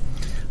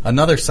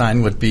 Another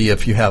sign would be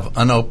if you have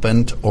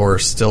unopened or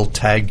still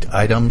tagged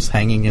items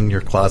hanging in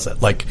your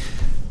closet, like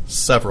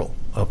several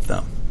of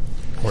them,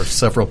 or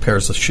several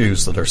pairs of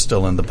shoes that are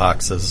still in the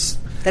boxes.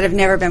 That have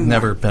never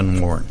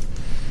been worn.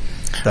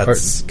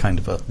 That's kind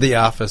of a... The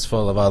office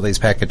full of all these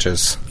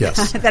packages.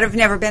 Yes. that have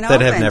never been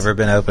opened. That have never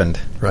been opened.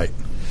 Right.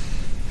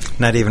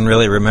 Not even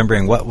really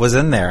remembering what was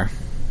in there.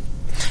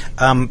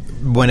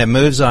 When it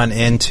moves on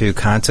into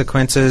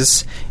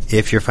consequences,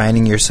 if you're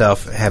finding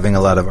yourself having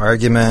a lot of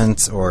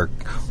arguments or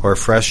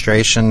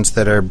frustrations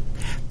that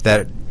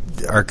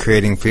are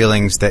creating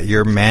feelings, that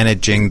you're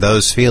managing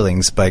those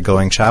feelings by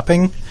going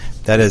shopping,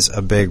 that is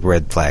a big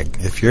red flag.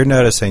 If you're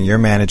noticing you're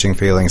managing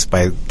feelings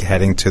by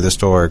heading to the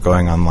store or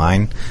going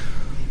online,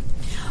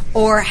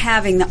 or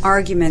having the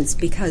arguments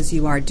because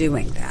you are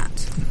doing that.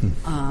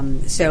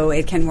 So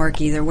it can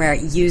work either way,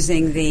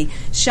 using the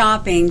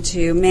shopping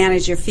to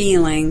manage your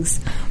feelings,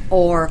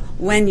 or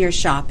when you're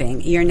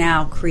shopping, you're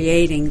now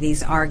creating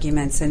these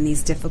arguments and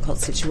these difficult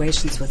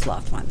situations with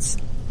loved ones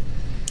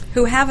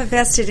who have a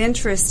vested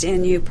interest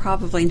in you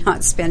probably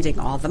not spending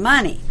all the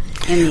money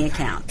in the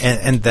account.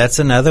 And that's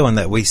another one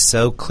that we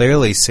so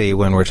clearly see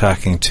when we're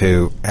talking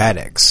to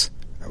addicts,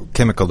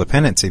 chemical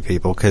dependency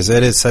people, because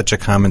it is such a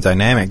common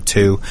dynamic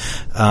to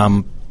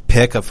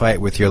pick a fight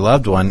with your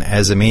loved one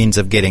as a means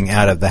of getting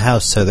out of the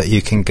house so that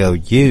you can go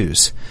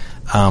use.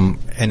 And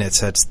it's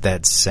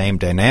that same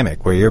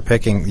dynamic where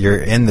you're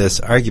in this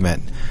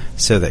argument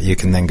so that you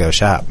can then go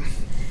shop.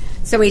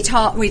 So we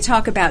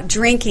talk about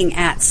drinking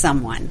at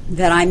someone,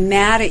 that I'm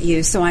mad at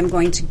you, so I'm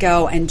going to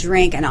go and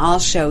drink, and I'll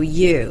show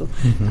you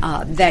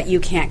that you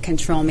can't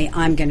control me.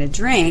 I'm going to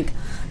drink.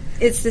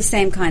 It's the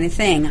same kind of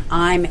thing.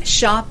 I'm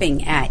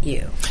shopping at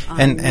you.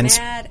 I'm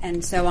mad,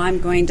 and so I'm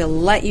going to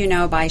let you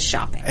know by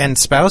shopping. And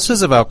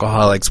spouses of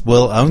alcoholics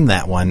will own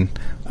that one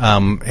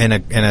in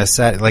a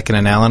set, like in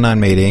an Al-Anon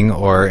meeting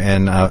or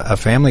in a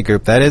family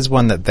group. That is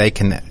one that they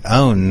can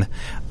own.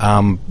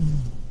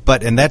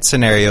 But in that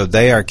scenario,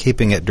 they are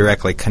keeping it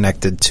directly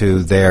connected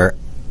to their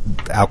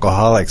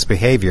alcoholic's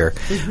behavior.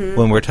 Mm-hmm.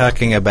 When we're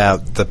talking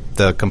about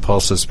the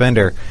compulsive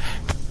spender,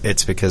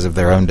 it's because of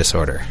their own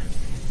disorder.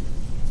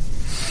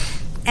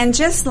 And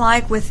just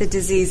like with the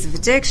disease of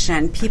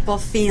addiction, people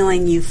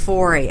feeling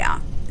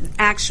euphoria,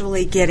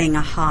 actually getting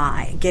a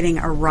high, getting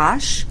a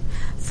rush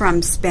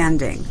from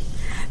spending.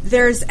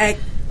 There's a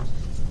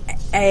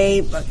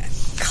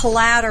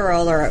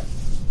collateral or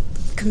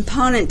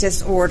component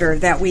disorder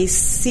that we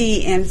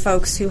see in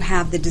folks who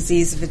have the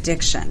disease of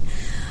addiction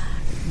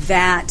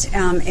that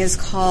is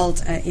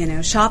called,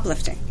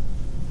 shoplifting.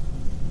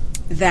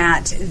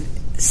 That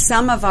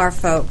some of our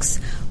folks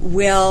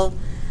will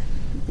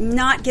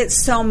not get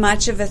so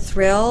much of a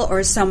thrill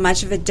or so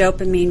much of a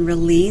dopamine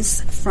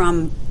release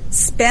from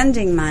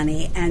spending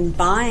money and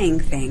buying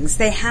things,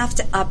 they have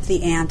to up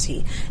the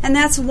ante. And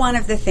that's one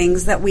of the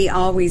things that we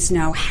always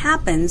know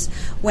happens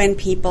when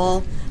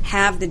people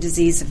have the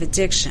disease of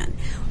addiction.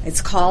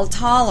 It's called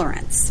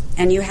tolerance,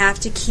 and you have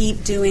to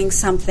keep doing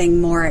something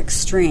more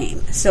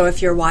extreme. So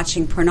if you're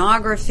watching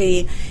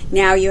pornography,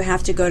 now you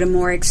have to go to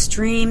more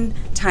extreme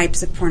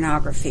types of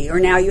pornography,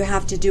 or now you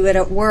have to do it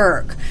at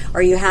work,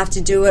 or you have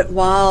to do it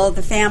while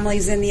the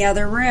family's in the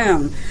other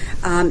room.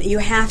 You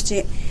have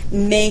to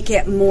make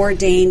it more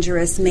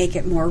dangerous, make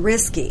it more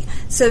risky.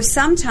 So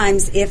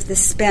sometimes if the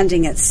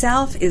spending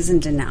itself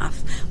isn't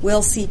enough,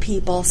 we'll see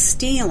people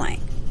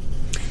stealing.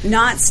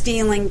 Not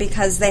stealing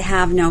because they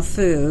have no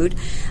food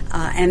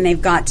and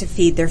they've got to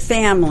feed their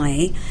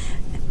family,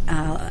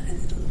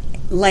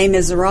 Les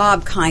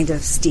Miserables kind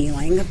of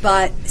stealing,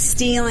 but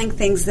stealing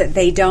things that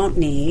they don't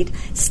need,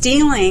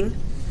 stealing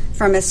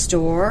from a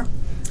store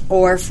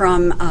or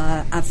from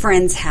a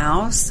friend's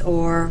house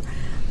or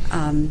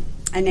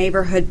a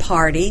neighborhood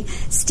party,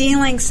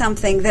 stealing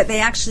something that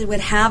they actually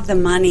would have the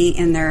money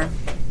in their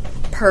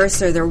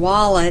purse or their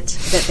wallet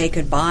that they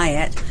could buy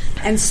it,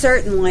 and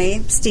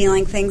certainly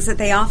stealing things that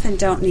they often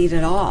don't need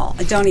at all,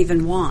 don't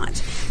even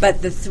want.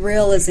 But the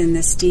thrill is in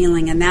the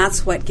stealing, and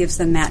that's what gives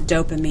them that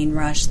dopamine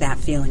rush, that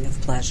feeling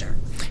of pleasure.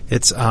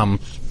 It's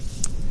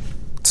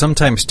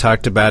sometimes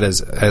talked about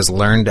as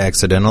learned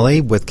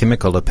accidentally with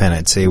chemical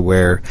dependency,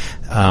 where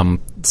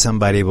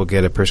somebody will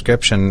get a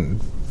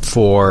prescription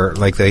for,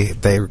 like,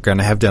 they're going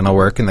to have dental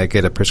work and they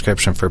get a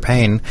prescription for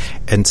pain,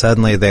 and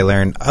suddenly they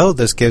learn, oh,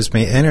 this gives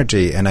me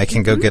energy and I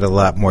can go get a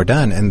lot more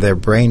done, and their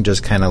brain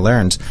just kind of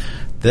learns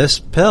this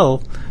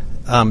pill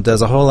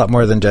does a whole lot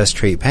more than just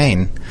treat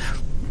pain.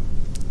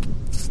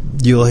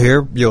 You'll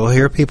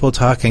hear people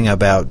talking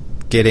about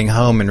getting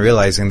home and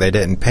realizing they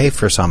didn't pay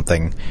for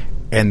something,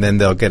 and then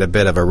they'll get a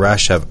bit of a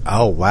rush of,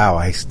 oh wow,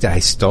 I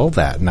stole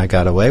that and I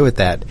got away with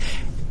that,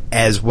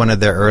 as one of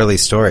their early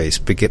stories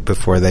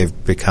before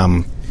they've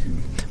become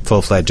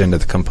full-fledged into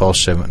the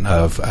compulsion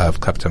of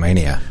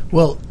kleptomania.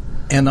 Well,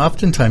 and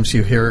oftentimes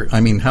you hear,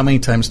 I mean, how many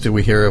times do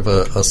we hear of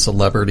a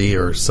celebrity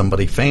or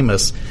somebody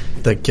famous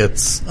that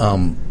gets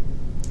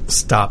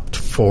stopped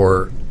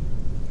for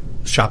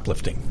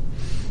shoplifting?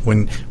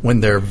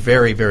 When they're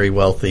very, very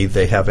wealthy,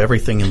 they have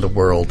everything in the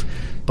world,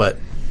 but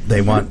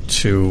they want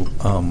to,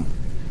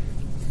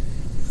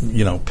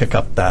 pick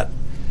up that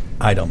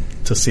item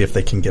to see if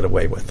they can get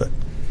away with it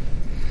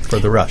for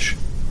the rush.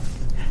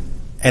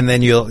 And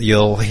then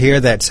you'll hear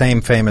that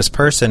same famous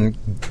person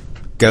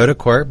go to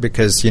court,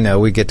 because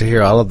we get to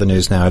hear all of the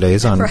news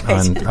nowadays on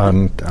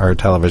our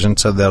television.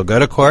 So they'll go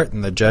to court,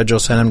 and the judge will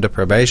send them to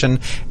probation,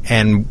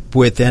 and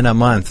within a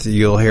month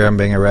you'll hear them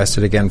being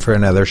arrested again for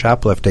another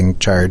shoplifting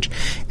charge,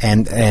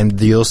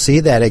 and you'll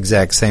see that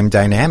exact same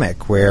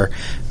dynamic where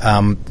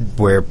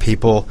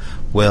people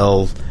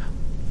will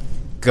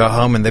go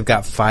home and they've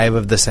got 5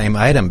 of the same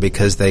item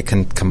because they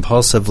can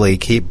compulsively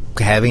keep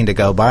having to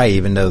go buy,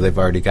 even though they've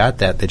already got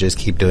that. They just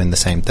keep doing the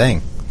same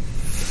thing.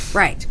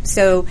 Right.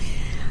 So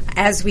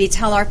as we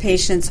tell our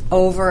patients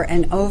over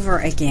and over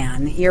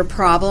again, your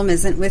problem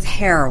isn't with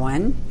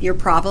heroin, your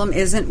problem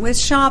isn't with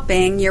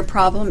shopping, your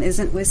problem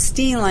isn't with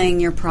stealing,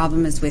 your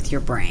problem is with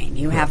your brain.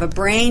 You have a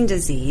brain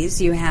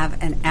disease, you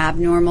have an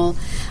abnormal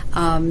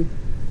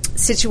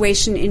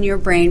situation in your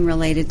brain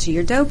related to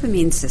your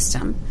dopamine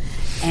system,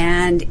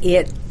 and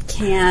it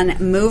can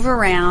move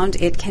around,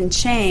 it can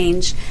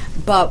change,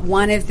 but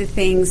one of the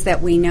things that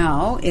we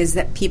know is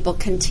that people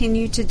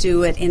continue to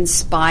do it in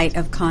spite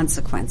of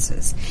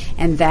consequences.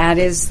 And that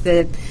is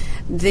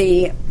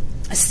the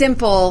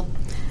simple,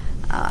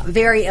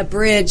 very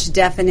abridged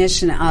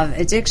definition of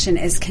addiction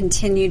is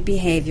continued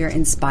behavior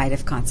in spite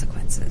of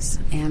consequences.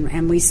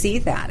 And we see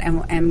that,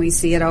 and we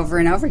see it over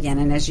and over again.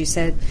 And as you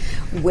said,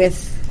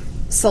 with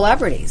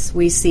celebrities,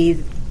 we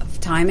see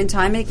time and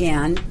time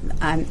again,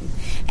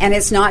 and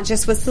it's not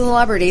just with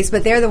celebrities,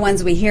 but they're the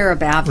ones we hear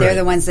about. They're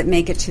the ones that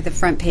make it to the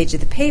front page of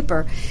the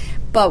paper.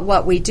 But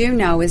what we do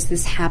know is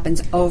this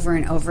happens over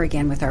and over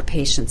again with our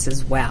patients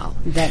as well,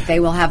 that they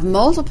will have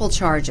multiple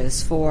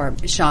charges for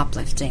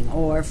shoplifting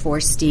or for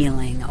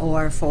stealing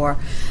or for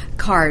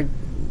card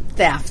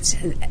theft,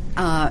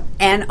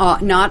 and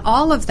not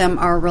all of them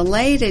are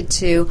related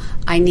to,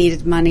 I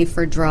needed money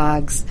for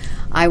drugs,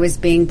 I was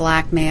being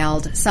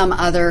blackmailed, some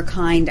other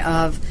kind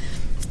of,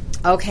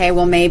 okay,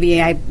 well, maybe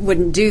I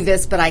wouldn't do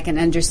this, but I can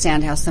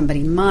understand how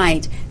somebody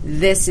might.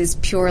 This is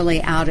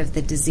purely out of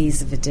the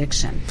disease of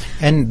addiction.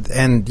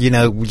 And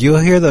you'll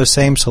hear those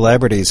same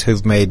celebrities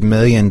who've made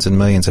millions and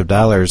millions of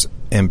dollars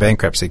in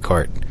bankruptcy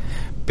court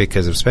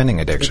because of spending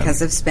addiction.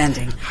 Because of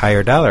spending.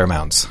 Higher dollar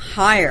amounts.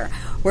 Higher.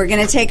 We're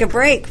going to take a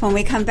break. When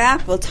we come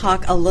back, we'll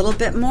talk a little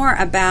bit more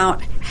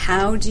about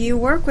how do you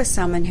work with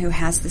someone who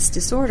has this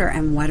disorder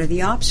and what are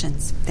the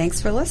options.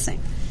 Thanks for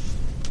listening.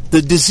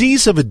 The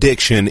disease of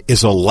addiction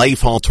is a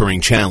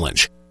life-altering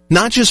challenge,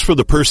 not just for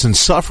the person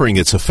suffering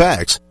its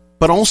effects,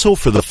 but also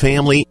for the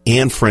family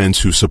and friends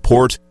who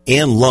support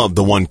and love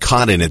the one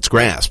caught in its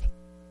grasp.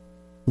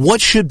 What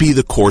should be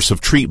the course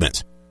of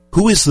treatment?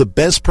 Who is the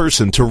best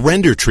person to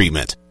render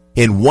treatment?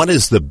 and what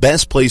is the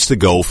best place to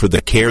go for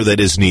the care that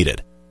is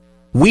needed.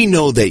 We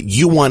know that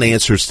you want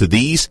answers to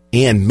these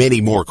and many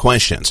more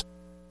questions.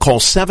 Call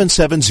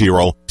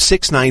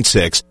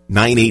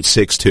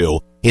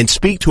 770-696-9862 and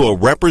speak to a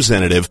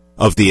representative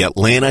of the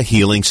Atlanta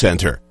Healing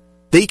Center.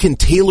 They can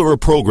tailor a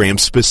program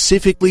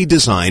specifically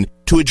designed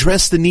to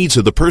address the needs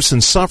of the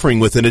person suffering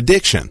with an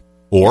addiction,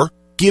 or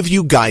give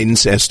you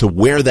guidance as to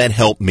where that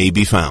help may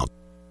be found.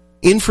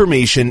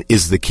 Information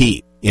is the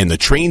key, and the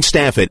trained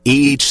staff at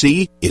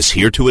AHC is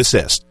here to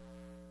assist.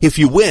 If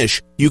you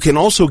wish, you can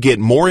also get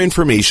more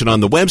information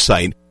on the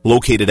website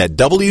located at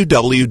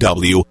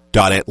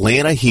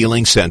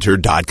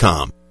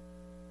www.atlantahealingcenter.com.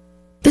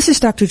 This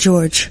is Dr.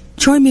 George.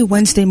 Join me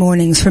Wednesday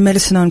mornings for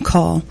Medicine on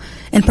Call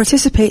and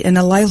participate in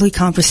a lively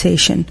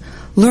conversation.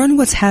 Learn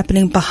what's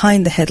happening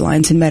behind the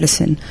headlines in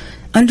medicine,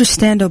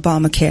 understand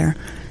Obamacare,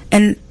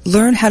 and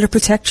learn how to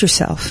protect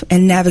yourself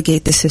and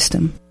navigate the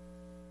system.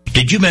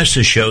 Did you miss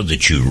a show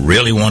that you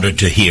really wanted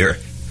to hear?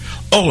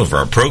 All of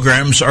our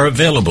programs are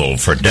available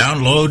for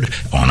download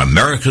on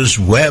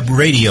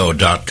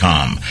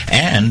americaswebradio.com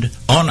and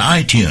on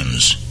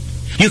iTunes.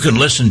 You can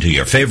listen to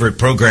your favorite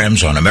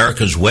programs on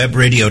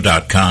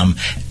americaswebradio.com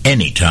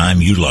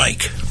anytime you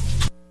like.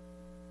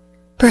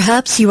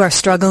 Perhaps you are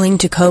struggling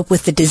to cope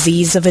with the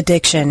disease of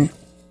addiction.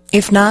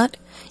 If not,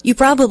 you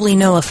probably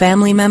know a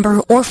family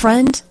member or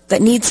friend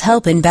that needs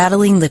help in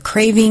battling the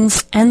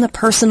cravings and the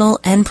personal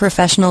and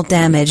professional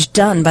damage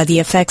done by the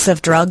effects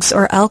of drugs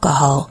or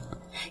alcohol.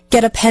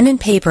 Get a pen and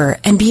paper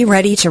and be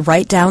ready to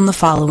write down the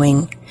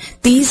following.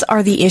 These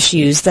are the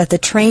issues that the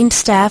trained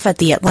staff at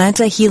the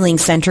Atlanta Healing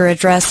Center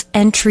address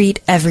and treat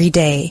every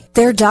day.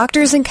 Their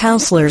doctors and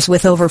counselors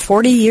with over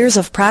 40 years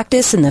of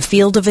practice in the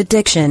field of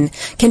addiction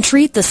can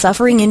treat the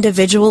suffering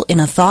individual in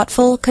a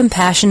thoughtful,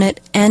 compassionate,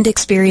 and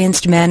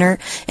experienced manner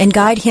and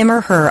guide him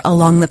or her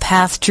along the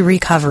path to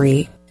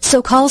recovery.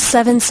 So call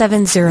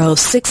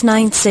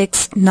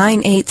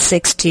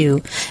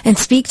 770-696-9862 and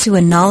speak to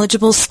a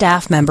knowledgeable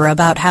staff member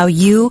about how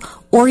you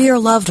or your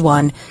loved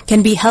one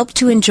can be helped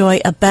to enjoy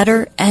a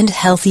better and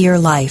healthier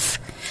life.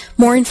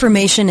 More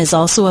information is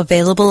also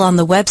available on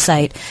the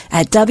website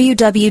at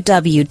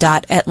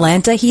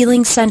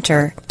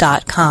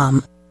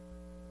www.atlantahealingcenter.com.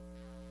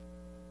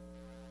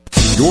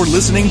 You're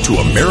listening to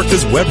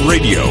America's Web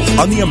Radio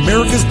on the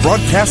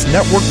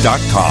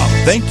AmericasBroadcastNetwork.com.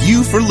 Thank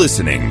you for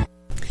listening.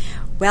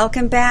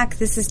 Welcome back.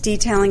 This is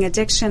Detailing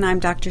Addiction. I'm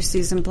Dr.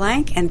 Susan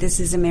Blank, and this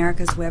is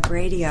America's Web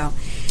Radio.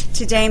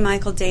 Today,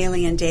 Michael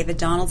Daly and David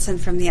Donaldson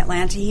from the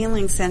Atlanta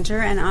Healing Center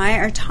and I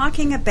are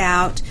talking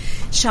about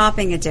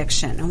shopping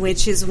addiction,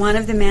 which is one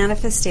of the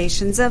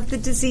manifestations of the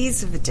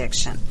disease of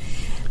addiction.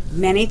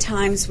 Many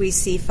times we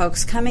see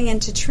folks coming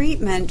into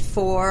treatment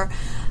for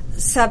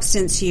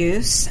substance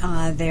use.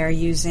 They're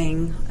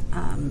using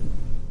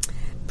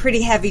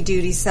pretty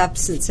heavy-duty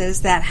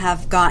substances that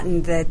have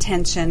gotten the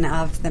attention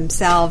of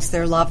themselves,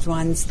 their loved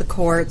ones, the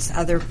courts,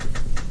 other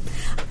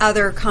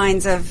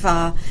kinds of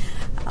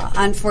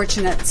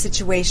unfortunate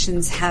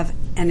situations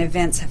and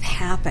events have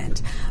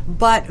happened.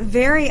 But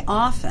very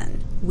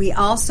often, we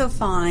also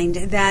find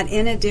that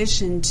in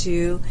addition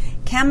to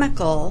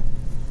chemical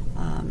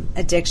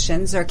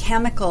addictions or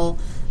chemicals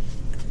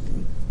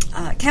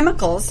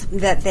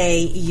that they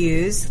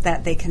use,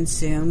 that they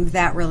consume,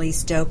 that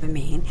release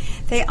dopamine,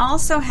 they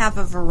also have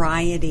a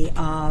variety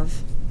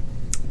of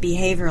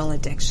behavioral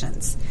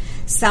addictions.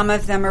 Some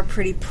of them are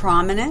pretty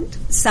prominent.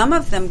 Some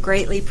of them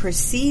greatly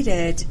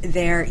preceded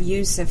their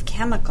use of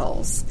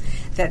chemicals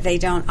that they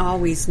don't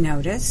always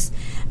notice.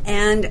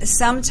 And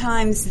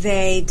sometimes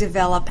they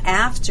develop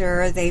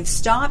after they've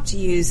stopped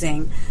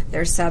using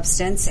their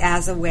substance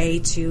as a way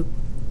to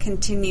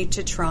continue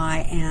to try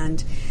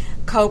and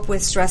cope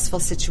with stressful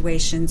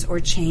situations or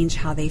change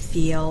how they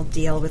feel,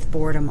 deal with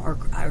boredom or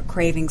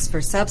cravings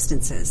for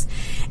substances.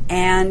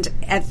 And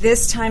at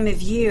this time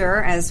of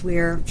year, as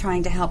we're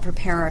trying to help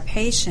prepare our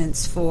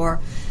patients for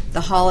the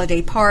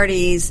holiday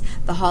parties,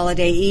 the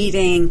holiday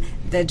eating,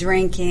 the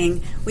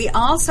drinking, we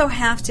also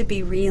have to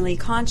be really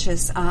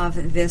conscious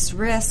of this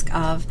risk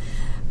of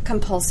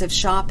compulsive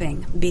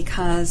shopping,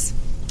 because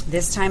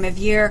this time of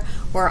year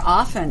we're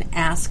often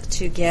asked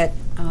to get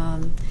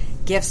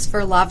gifts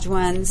for loved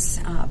ones,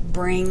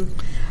 bring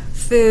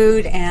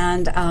food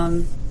and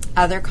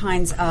other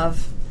kinds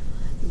of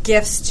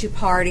gifts to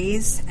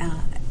parties.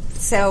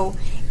 So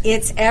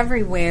it's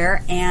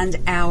everywhere, and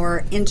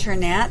our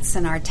internets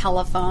and our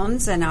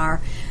telephones and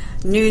our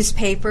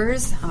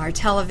newspapers, our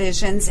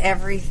televisions,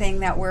 everything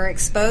that we're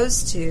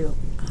exposed to,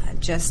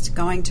 just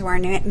going to our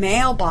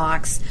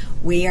mailbox,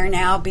 we are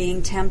now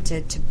being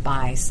tempted to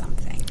buy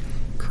something.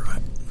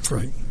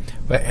 Right.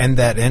 And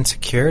that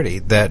insecurity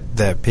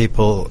that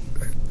people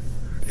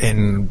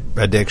in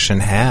addiction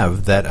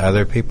have, that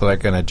other people are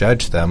going to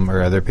judge them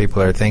or other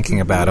people are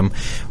thinking about them.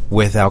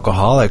 With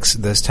alcoholics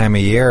this time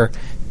of year,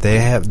 they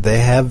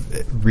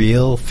have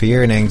real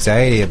fear and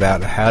anxiety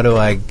about, how do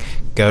I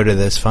go to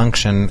this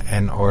function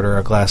and order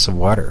a glass of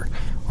water,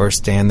 or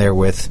stand there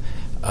with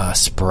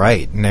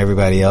Sprite and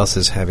everybody else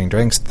is having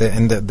drinks,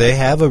 and they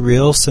have a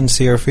real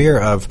sincere fear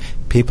of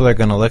people are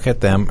going to look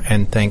at them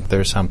and think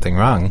there's something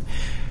wrong.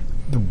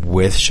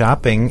 With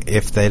shopping,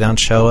 if they don't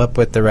show up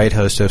with the right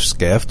hostess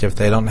gift, if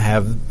they don't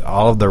have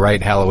all of the right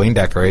Halloween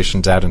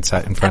decorations out in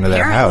front of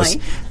their house,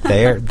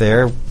 they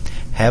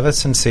have a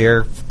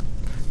sincere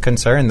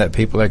concern that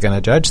people are going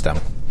to judge them.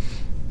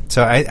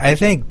 So I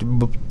think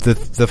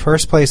the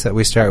first place that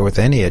we start with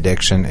any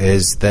addiction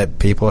is that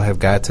people have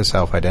got to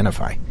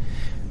self-identify.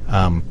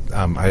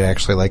 I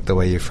actually like the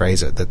way you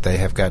phrase it, that they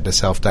have got to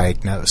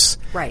self-diagnose.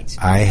 Right.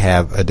 I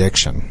have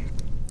addiction,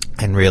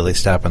 and really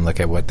stop and look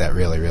at what that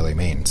really, really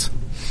means.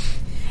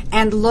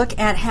 And look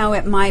at how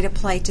it might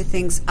apply to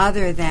things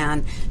other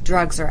than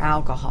drugs or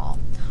alcohol.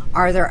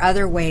 Are there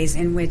other ways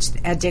in which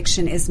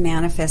addiction is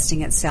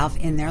manifesting itself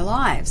in their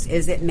lives?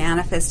 Is it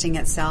manifesting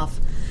itself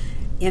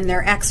in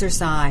their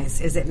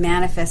exercise? Is it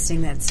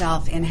manifesting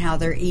itself in how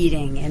they're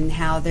eating and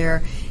how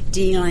they're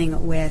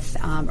dealing with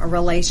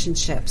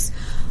relationships?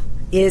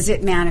 Is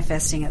it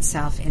manifesting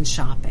itself in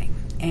shopping?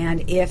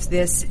 And if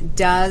this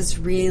does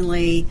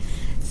really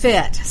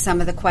fit some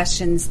of the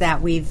questions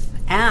that we've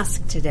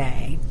asked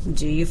today,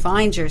 do you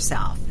find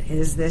yourself?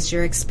 Is this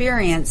your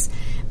experience?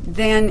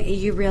 Then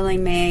you really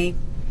may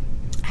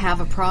have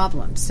a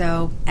problem.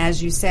 So,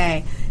 as you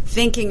say,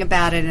 thinking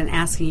about it and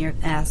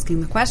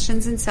asking the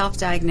questions and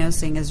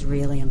self-diagnosing is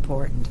really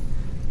important.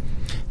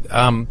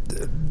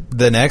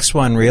 The next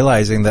one,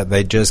 realizing that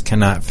they just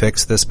cannot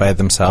fix this by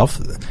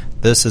themselves.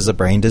 This is a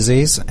brain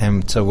disease,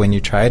 and so when you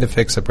try to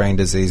fix a brain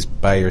disease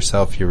by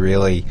yourself, you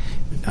really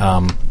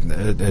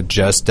it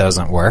just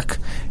doesn't work.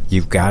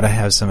 You've got to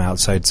have some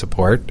outside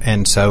support.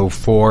 And so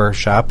for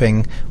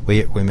shopping,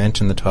 we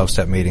mentioned the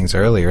 12-step meetings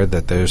earlier,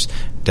 that there's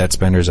Debt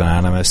Spenders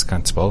Anonymous,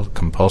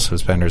 Compulsive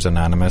Spenders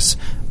Anonymous,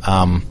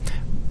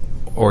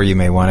 or you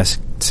may want to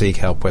seek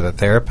help with a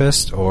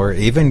therapist, or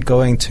even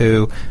going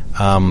to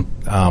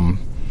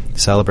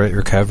Celebrate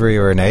Recovery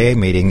or an AA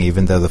meeting,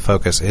 even though the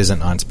focus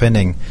isn't on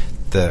spending.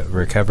 The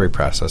recovery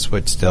process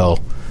would still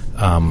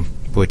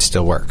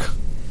work.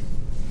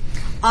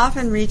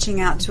 Often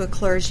reaching out to a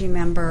clergy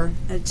member,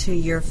 to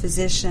your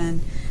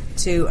physician,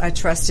 to a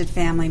trusted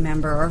family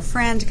member or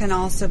friend can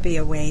also be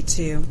a way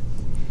to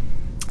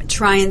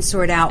try and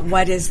sort out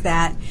what is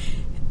that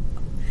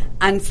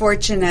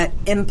unfortunate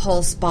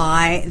impulse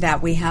buy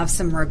that we have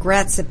some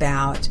regrets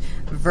about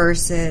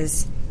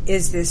versus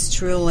is this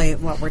truly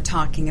what we're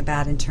talking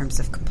about in terms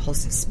of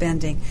compulsive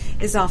spending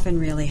is often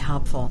really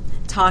helpful.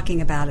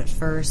 Talking about it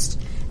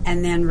first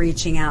and then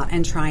reaching out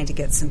and trying to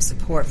get some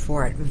support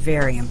for it,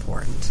 very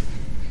important.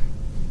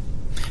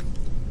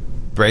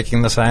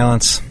 Breaking the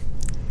silence.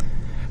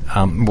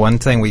 One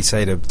thing we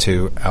say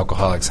to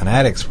alcoholics and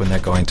addicts when they're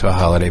going to a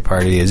holiday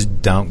party is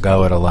don't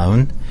go it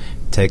alone.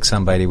 Take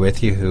somebody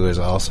with you who is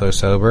also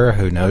sober,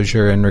 who knows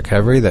you're in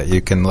recovery, that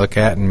you can look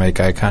at and make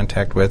eye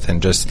contact with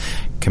and just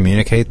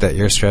communicate that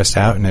you're stressed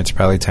out and it's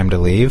probably time to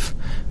leave.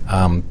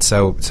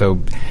 So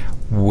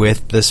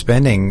with the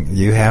spending,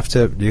 you have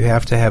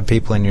to have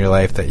people in your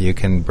life that you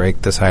can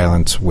break the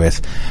silence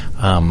with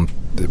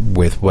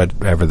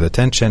whatever the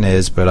tension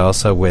is, but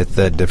also with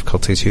the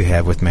difficulties you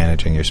have with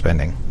managing your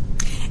spending.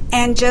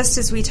 And just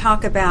as we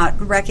talk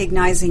about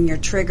recognizing your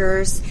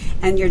triggers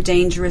and your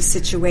dangerous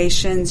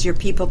situations, your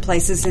people,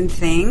 places, and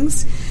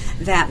things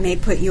that may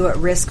put you at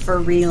risk for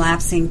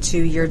relapsing to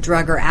your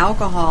drug or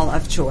alcohol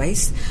of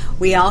choice,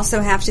 we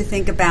also have to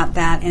think about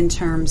that in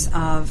terms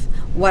of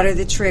what are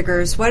the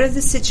triggers, what are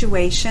the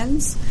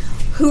situations,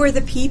 who are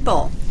the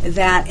people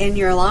that in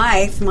your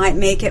life might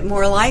make it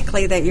more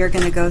likely that you're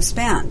going to go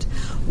spend.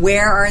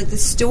 Where are the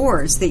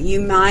stores that you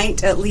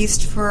might, at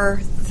least for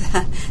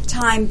the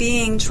time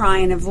being, try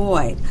and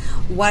avoid?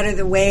 What are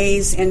the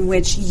ways in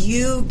which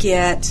you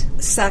get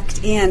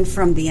sucked in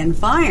from the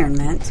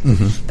environment?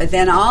 Mm-hmm. But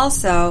then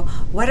also,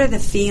 what are the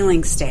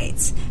feeling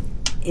states?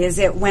 Is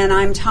it when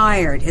I'm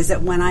tired? Is it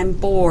when I'm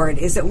bored?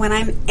 Is it when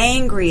I'm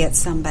angry at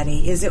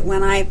somebody? Is it when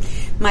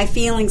my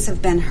feelings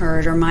have been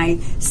hurt or my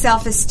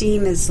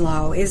self-esteem is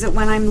low? Is it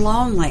when I'm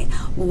lonely?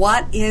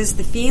 What is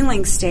the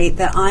feeling state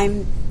that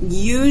I'm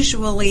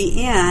usually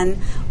in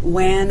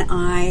when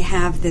I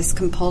have this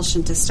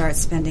compulsion to start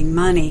spending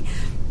money?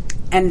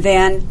 And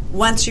then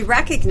once you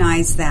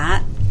recognize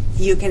that,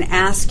 you can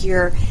ask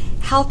your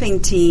helping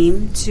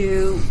team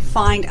to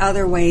find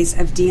other ways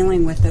of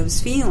dealing with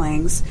those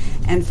feelings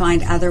and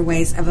find other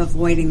ways of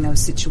avoiding those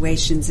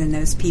situations and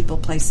those people,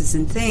 places,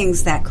 and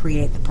things that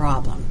create the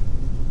problem.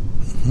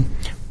 Mm-hmm.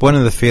 One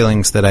of the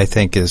feelings that I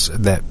think is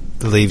that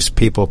leaves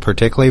people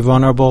particularly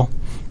vulnerable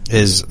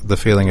is the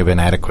feeling of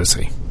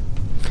inadequacy.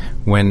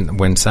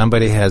 When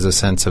somebody has a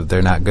sense of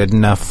they're not good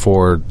enough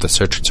for the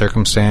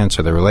circumstance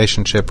or the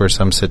relationship or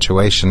some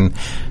situation,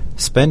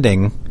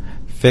 spending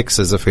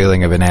fixes a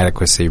feeling of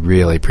inadequacy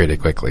really pretty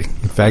quickly.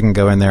 If I can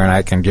go in there and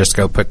I can just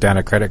go put down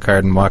a credit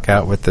card and walk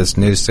out with this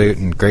new suit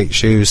and great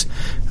shoes,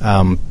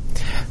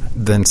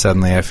 then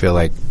suddenly I feel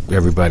like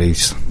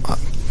everybody's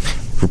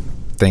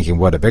thinking,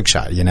 what a big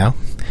shot, you know?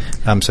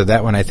 So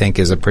that one I think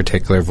is a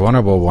particular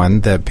vulnerable one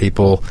that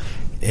people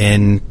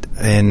in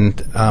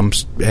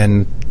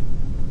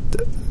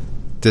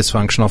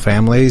dysfunctional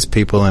families,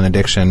 people in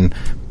addiction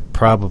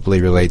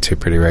probably relate to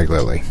pretty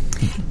regularly.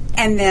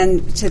 And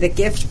then to the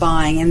gift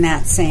buying in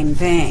that same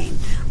vein,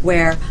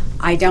 where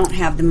I don't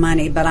have the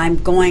money, but I'm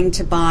going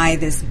to buy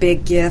this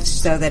big gift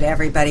so that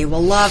everybody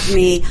will love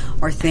me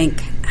or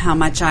think how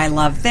much I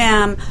love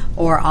them,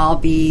 or I'll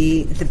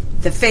be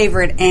the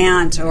favorite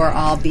aunt, or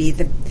I'll be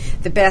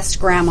the best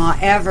grandma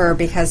ever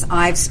because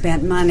I've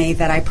spent money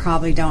that I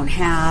probably don't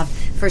have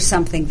for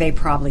something they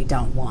probably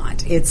don't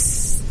want.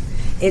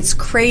 It's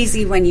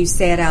crazy when you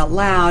say it out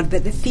loud,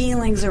 but the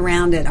feelings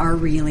around it are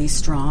really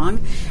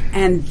strong,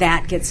 and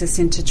that gets us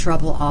into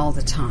trouble all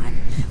the time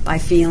by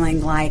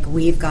feeling like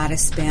we've got to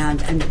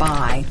spend and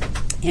buy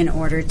in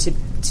order to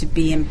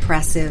be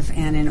impressive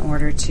and in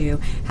order to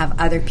have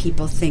other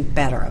people think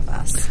better of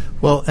us.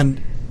 Well,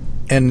 and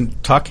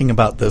talking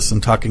about this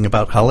and talking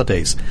about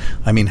holidays,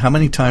 I mean, how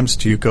many times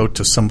do you go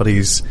to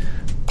somebody's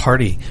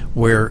party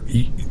where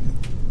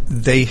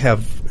they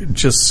have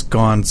just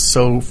gone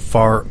so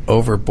far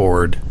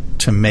overboard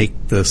to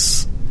make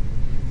this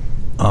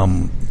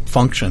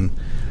function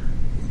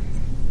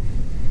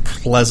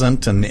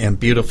pleasant and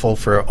beautiful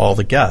for all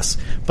the guests,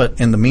 but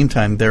in the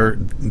meantime,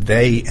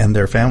 they and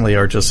their family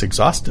are just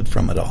exhausted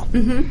from it all.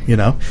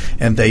 Mm-hmm.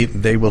 And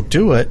they will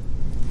do it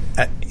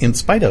in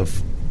spite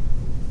of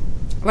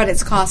what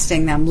it's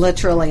costing them,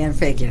 literally and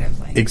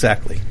figuratively.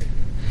 Exactly.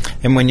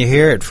 And when you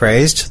hear it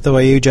phrased the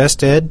way you just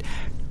did,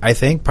 I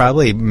think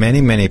probably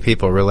many, many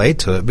people relate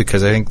to it,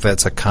 because I think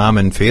that's a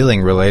common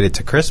feeling related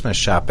to Christmas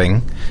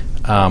shopping,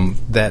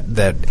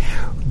 that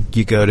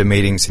you go to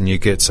meetings and you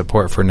get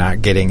support for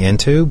not getting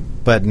into.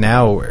 But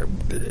now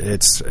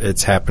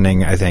it's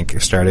happening, I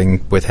think,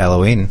 starting with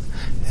Halloween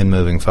and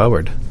moving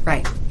forward.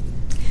 Right.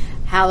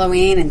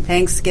 Halloween and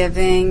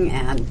Thanksgiving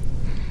and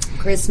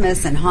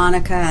Christmas and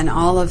Hanukkah and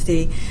all of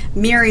the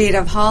myriad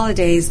of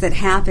holidays that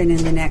happen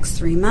in the next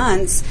 3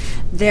 months,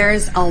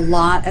 there's a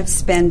lot of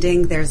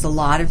spending, there's a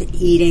lot of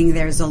eating,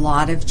 there's a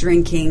lot of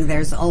drinking,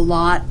 there's a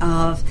lot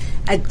of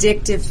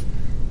addictive,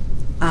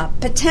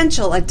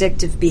 potential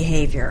addictive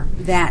behavior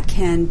that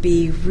can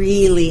be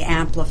really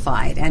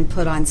amplified and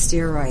put on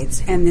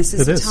steroids. And this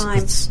is a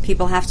time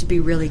people have to be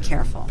really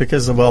careful.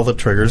 Because of all the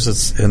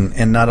triggers,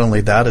 and not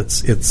only that,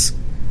 it's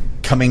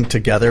coming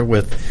together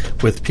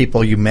with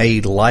people you may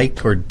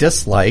like or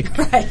dislike,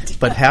 right,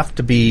 but have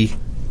to be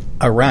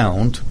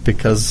around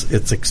because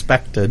it's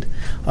expected.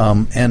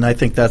 And I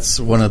think that's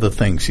one of the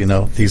things,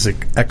 these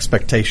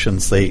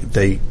expectations,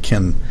 they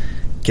can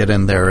get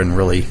in there and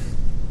really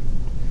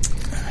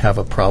have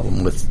a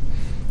problem with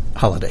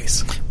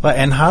holidays. Well,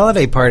 and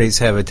holiday parties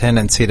have a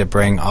tendency to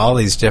bring all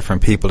these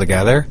different people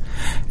together,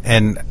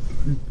 and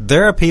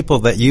there are people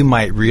that you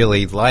might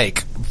really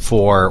like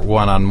for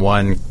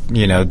one-on-one,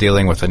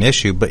 dealing with an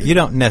issue, but you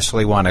don't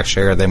necessarily want to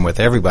share them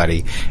with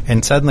everybody.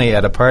 And suddenly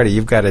at a party,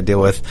 you've got to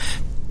deal with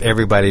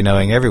everybody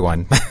knowing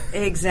everyone.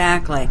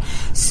 Exactly.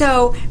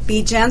 So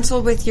be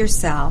gentle with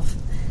yourself.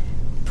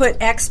 Put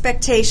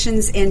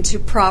expectations into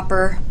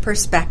proper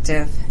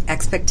perspective.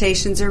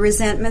 Expectations are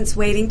resentments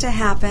waiting to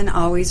happen.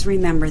 Always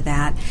remember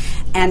that.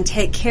 And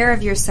take care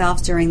of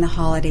yourself during the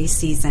holiday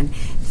season.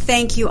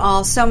 Thank you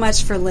all so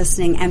much for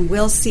listening, and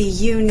we'll see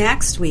you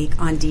next week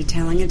on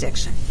Detailing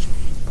Addiction.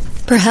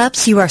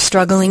 Perhaps you are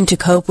struggling to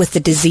cope with the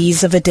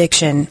disease of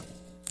addiction.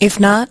 If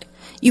not,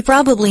 you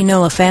probably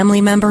know a family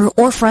member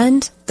or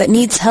friend that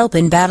needs help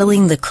in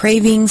battling the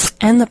cravings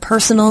and the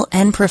personal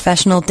and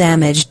professional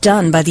damage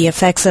done by the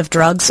effects of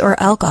drugs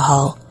or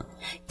alcohol.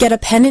 Get a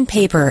pen and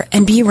paper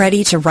and be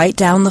ready to write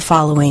down the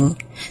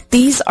following.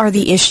 These are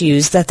the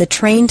issues that the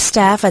trained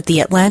staff at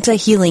the Atlanta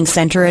Healing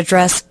Center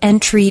address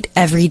and treat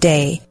every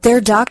day.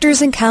 Their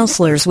doctors and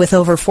counselors with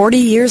over 40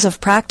 years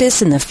of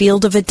practice in the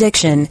field of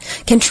addiction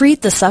can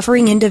treat the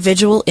suffering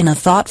individual in a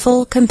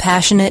thoughtful,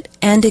 compassionate,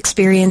 and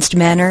experienced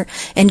manner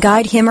and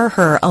guide him or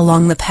her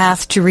along the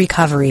path to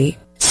recovery.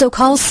 So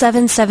call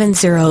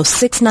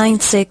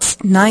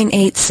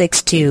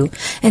 770-696-9862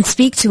 and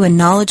speak to a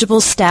knowledgeable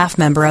staff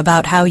member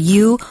about how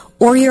you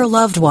or your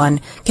loved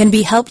one can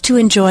be helped to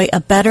enjoy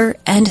a better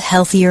and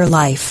healthier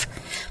life.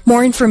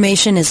 More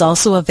information is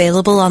also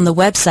available on the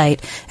website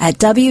at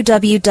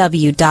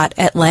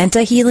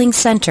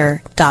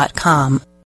www.atlantahealingcenter.com.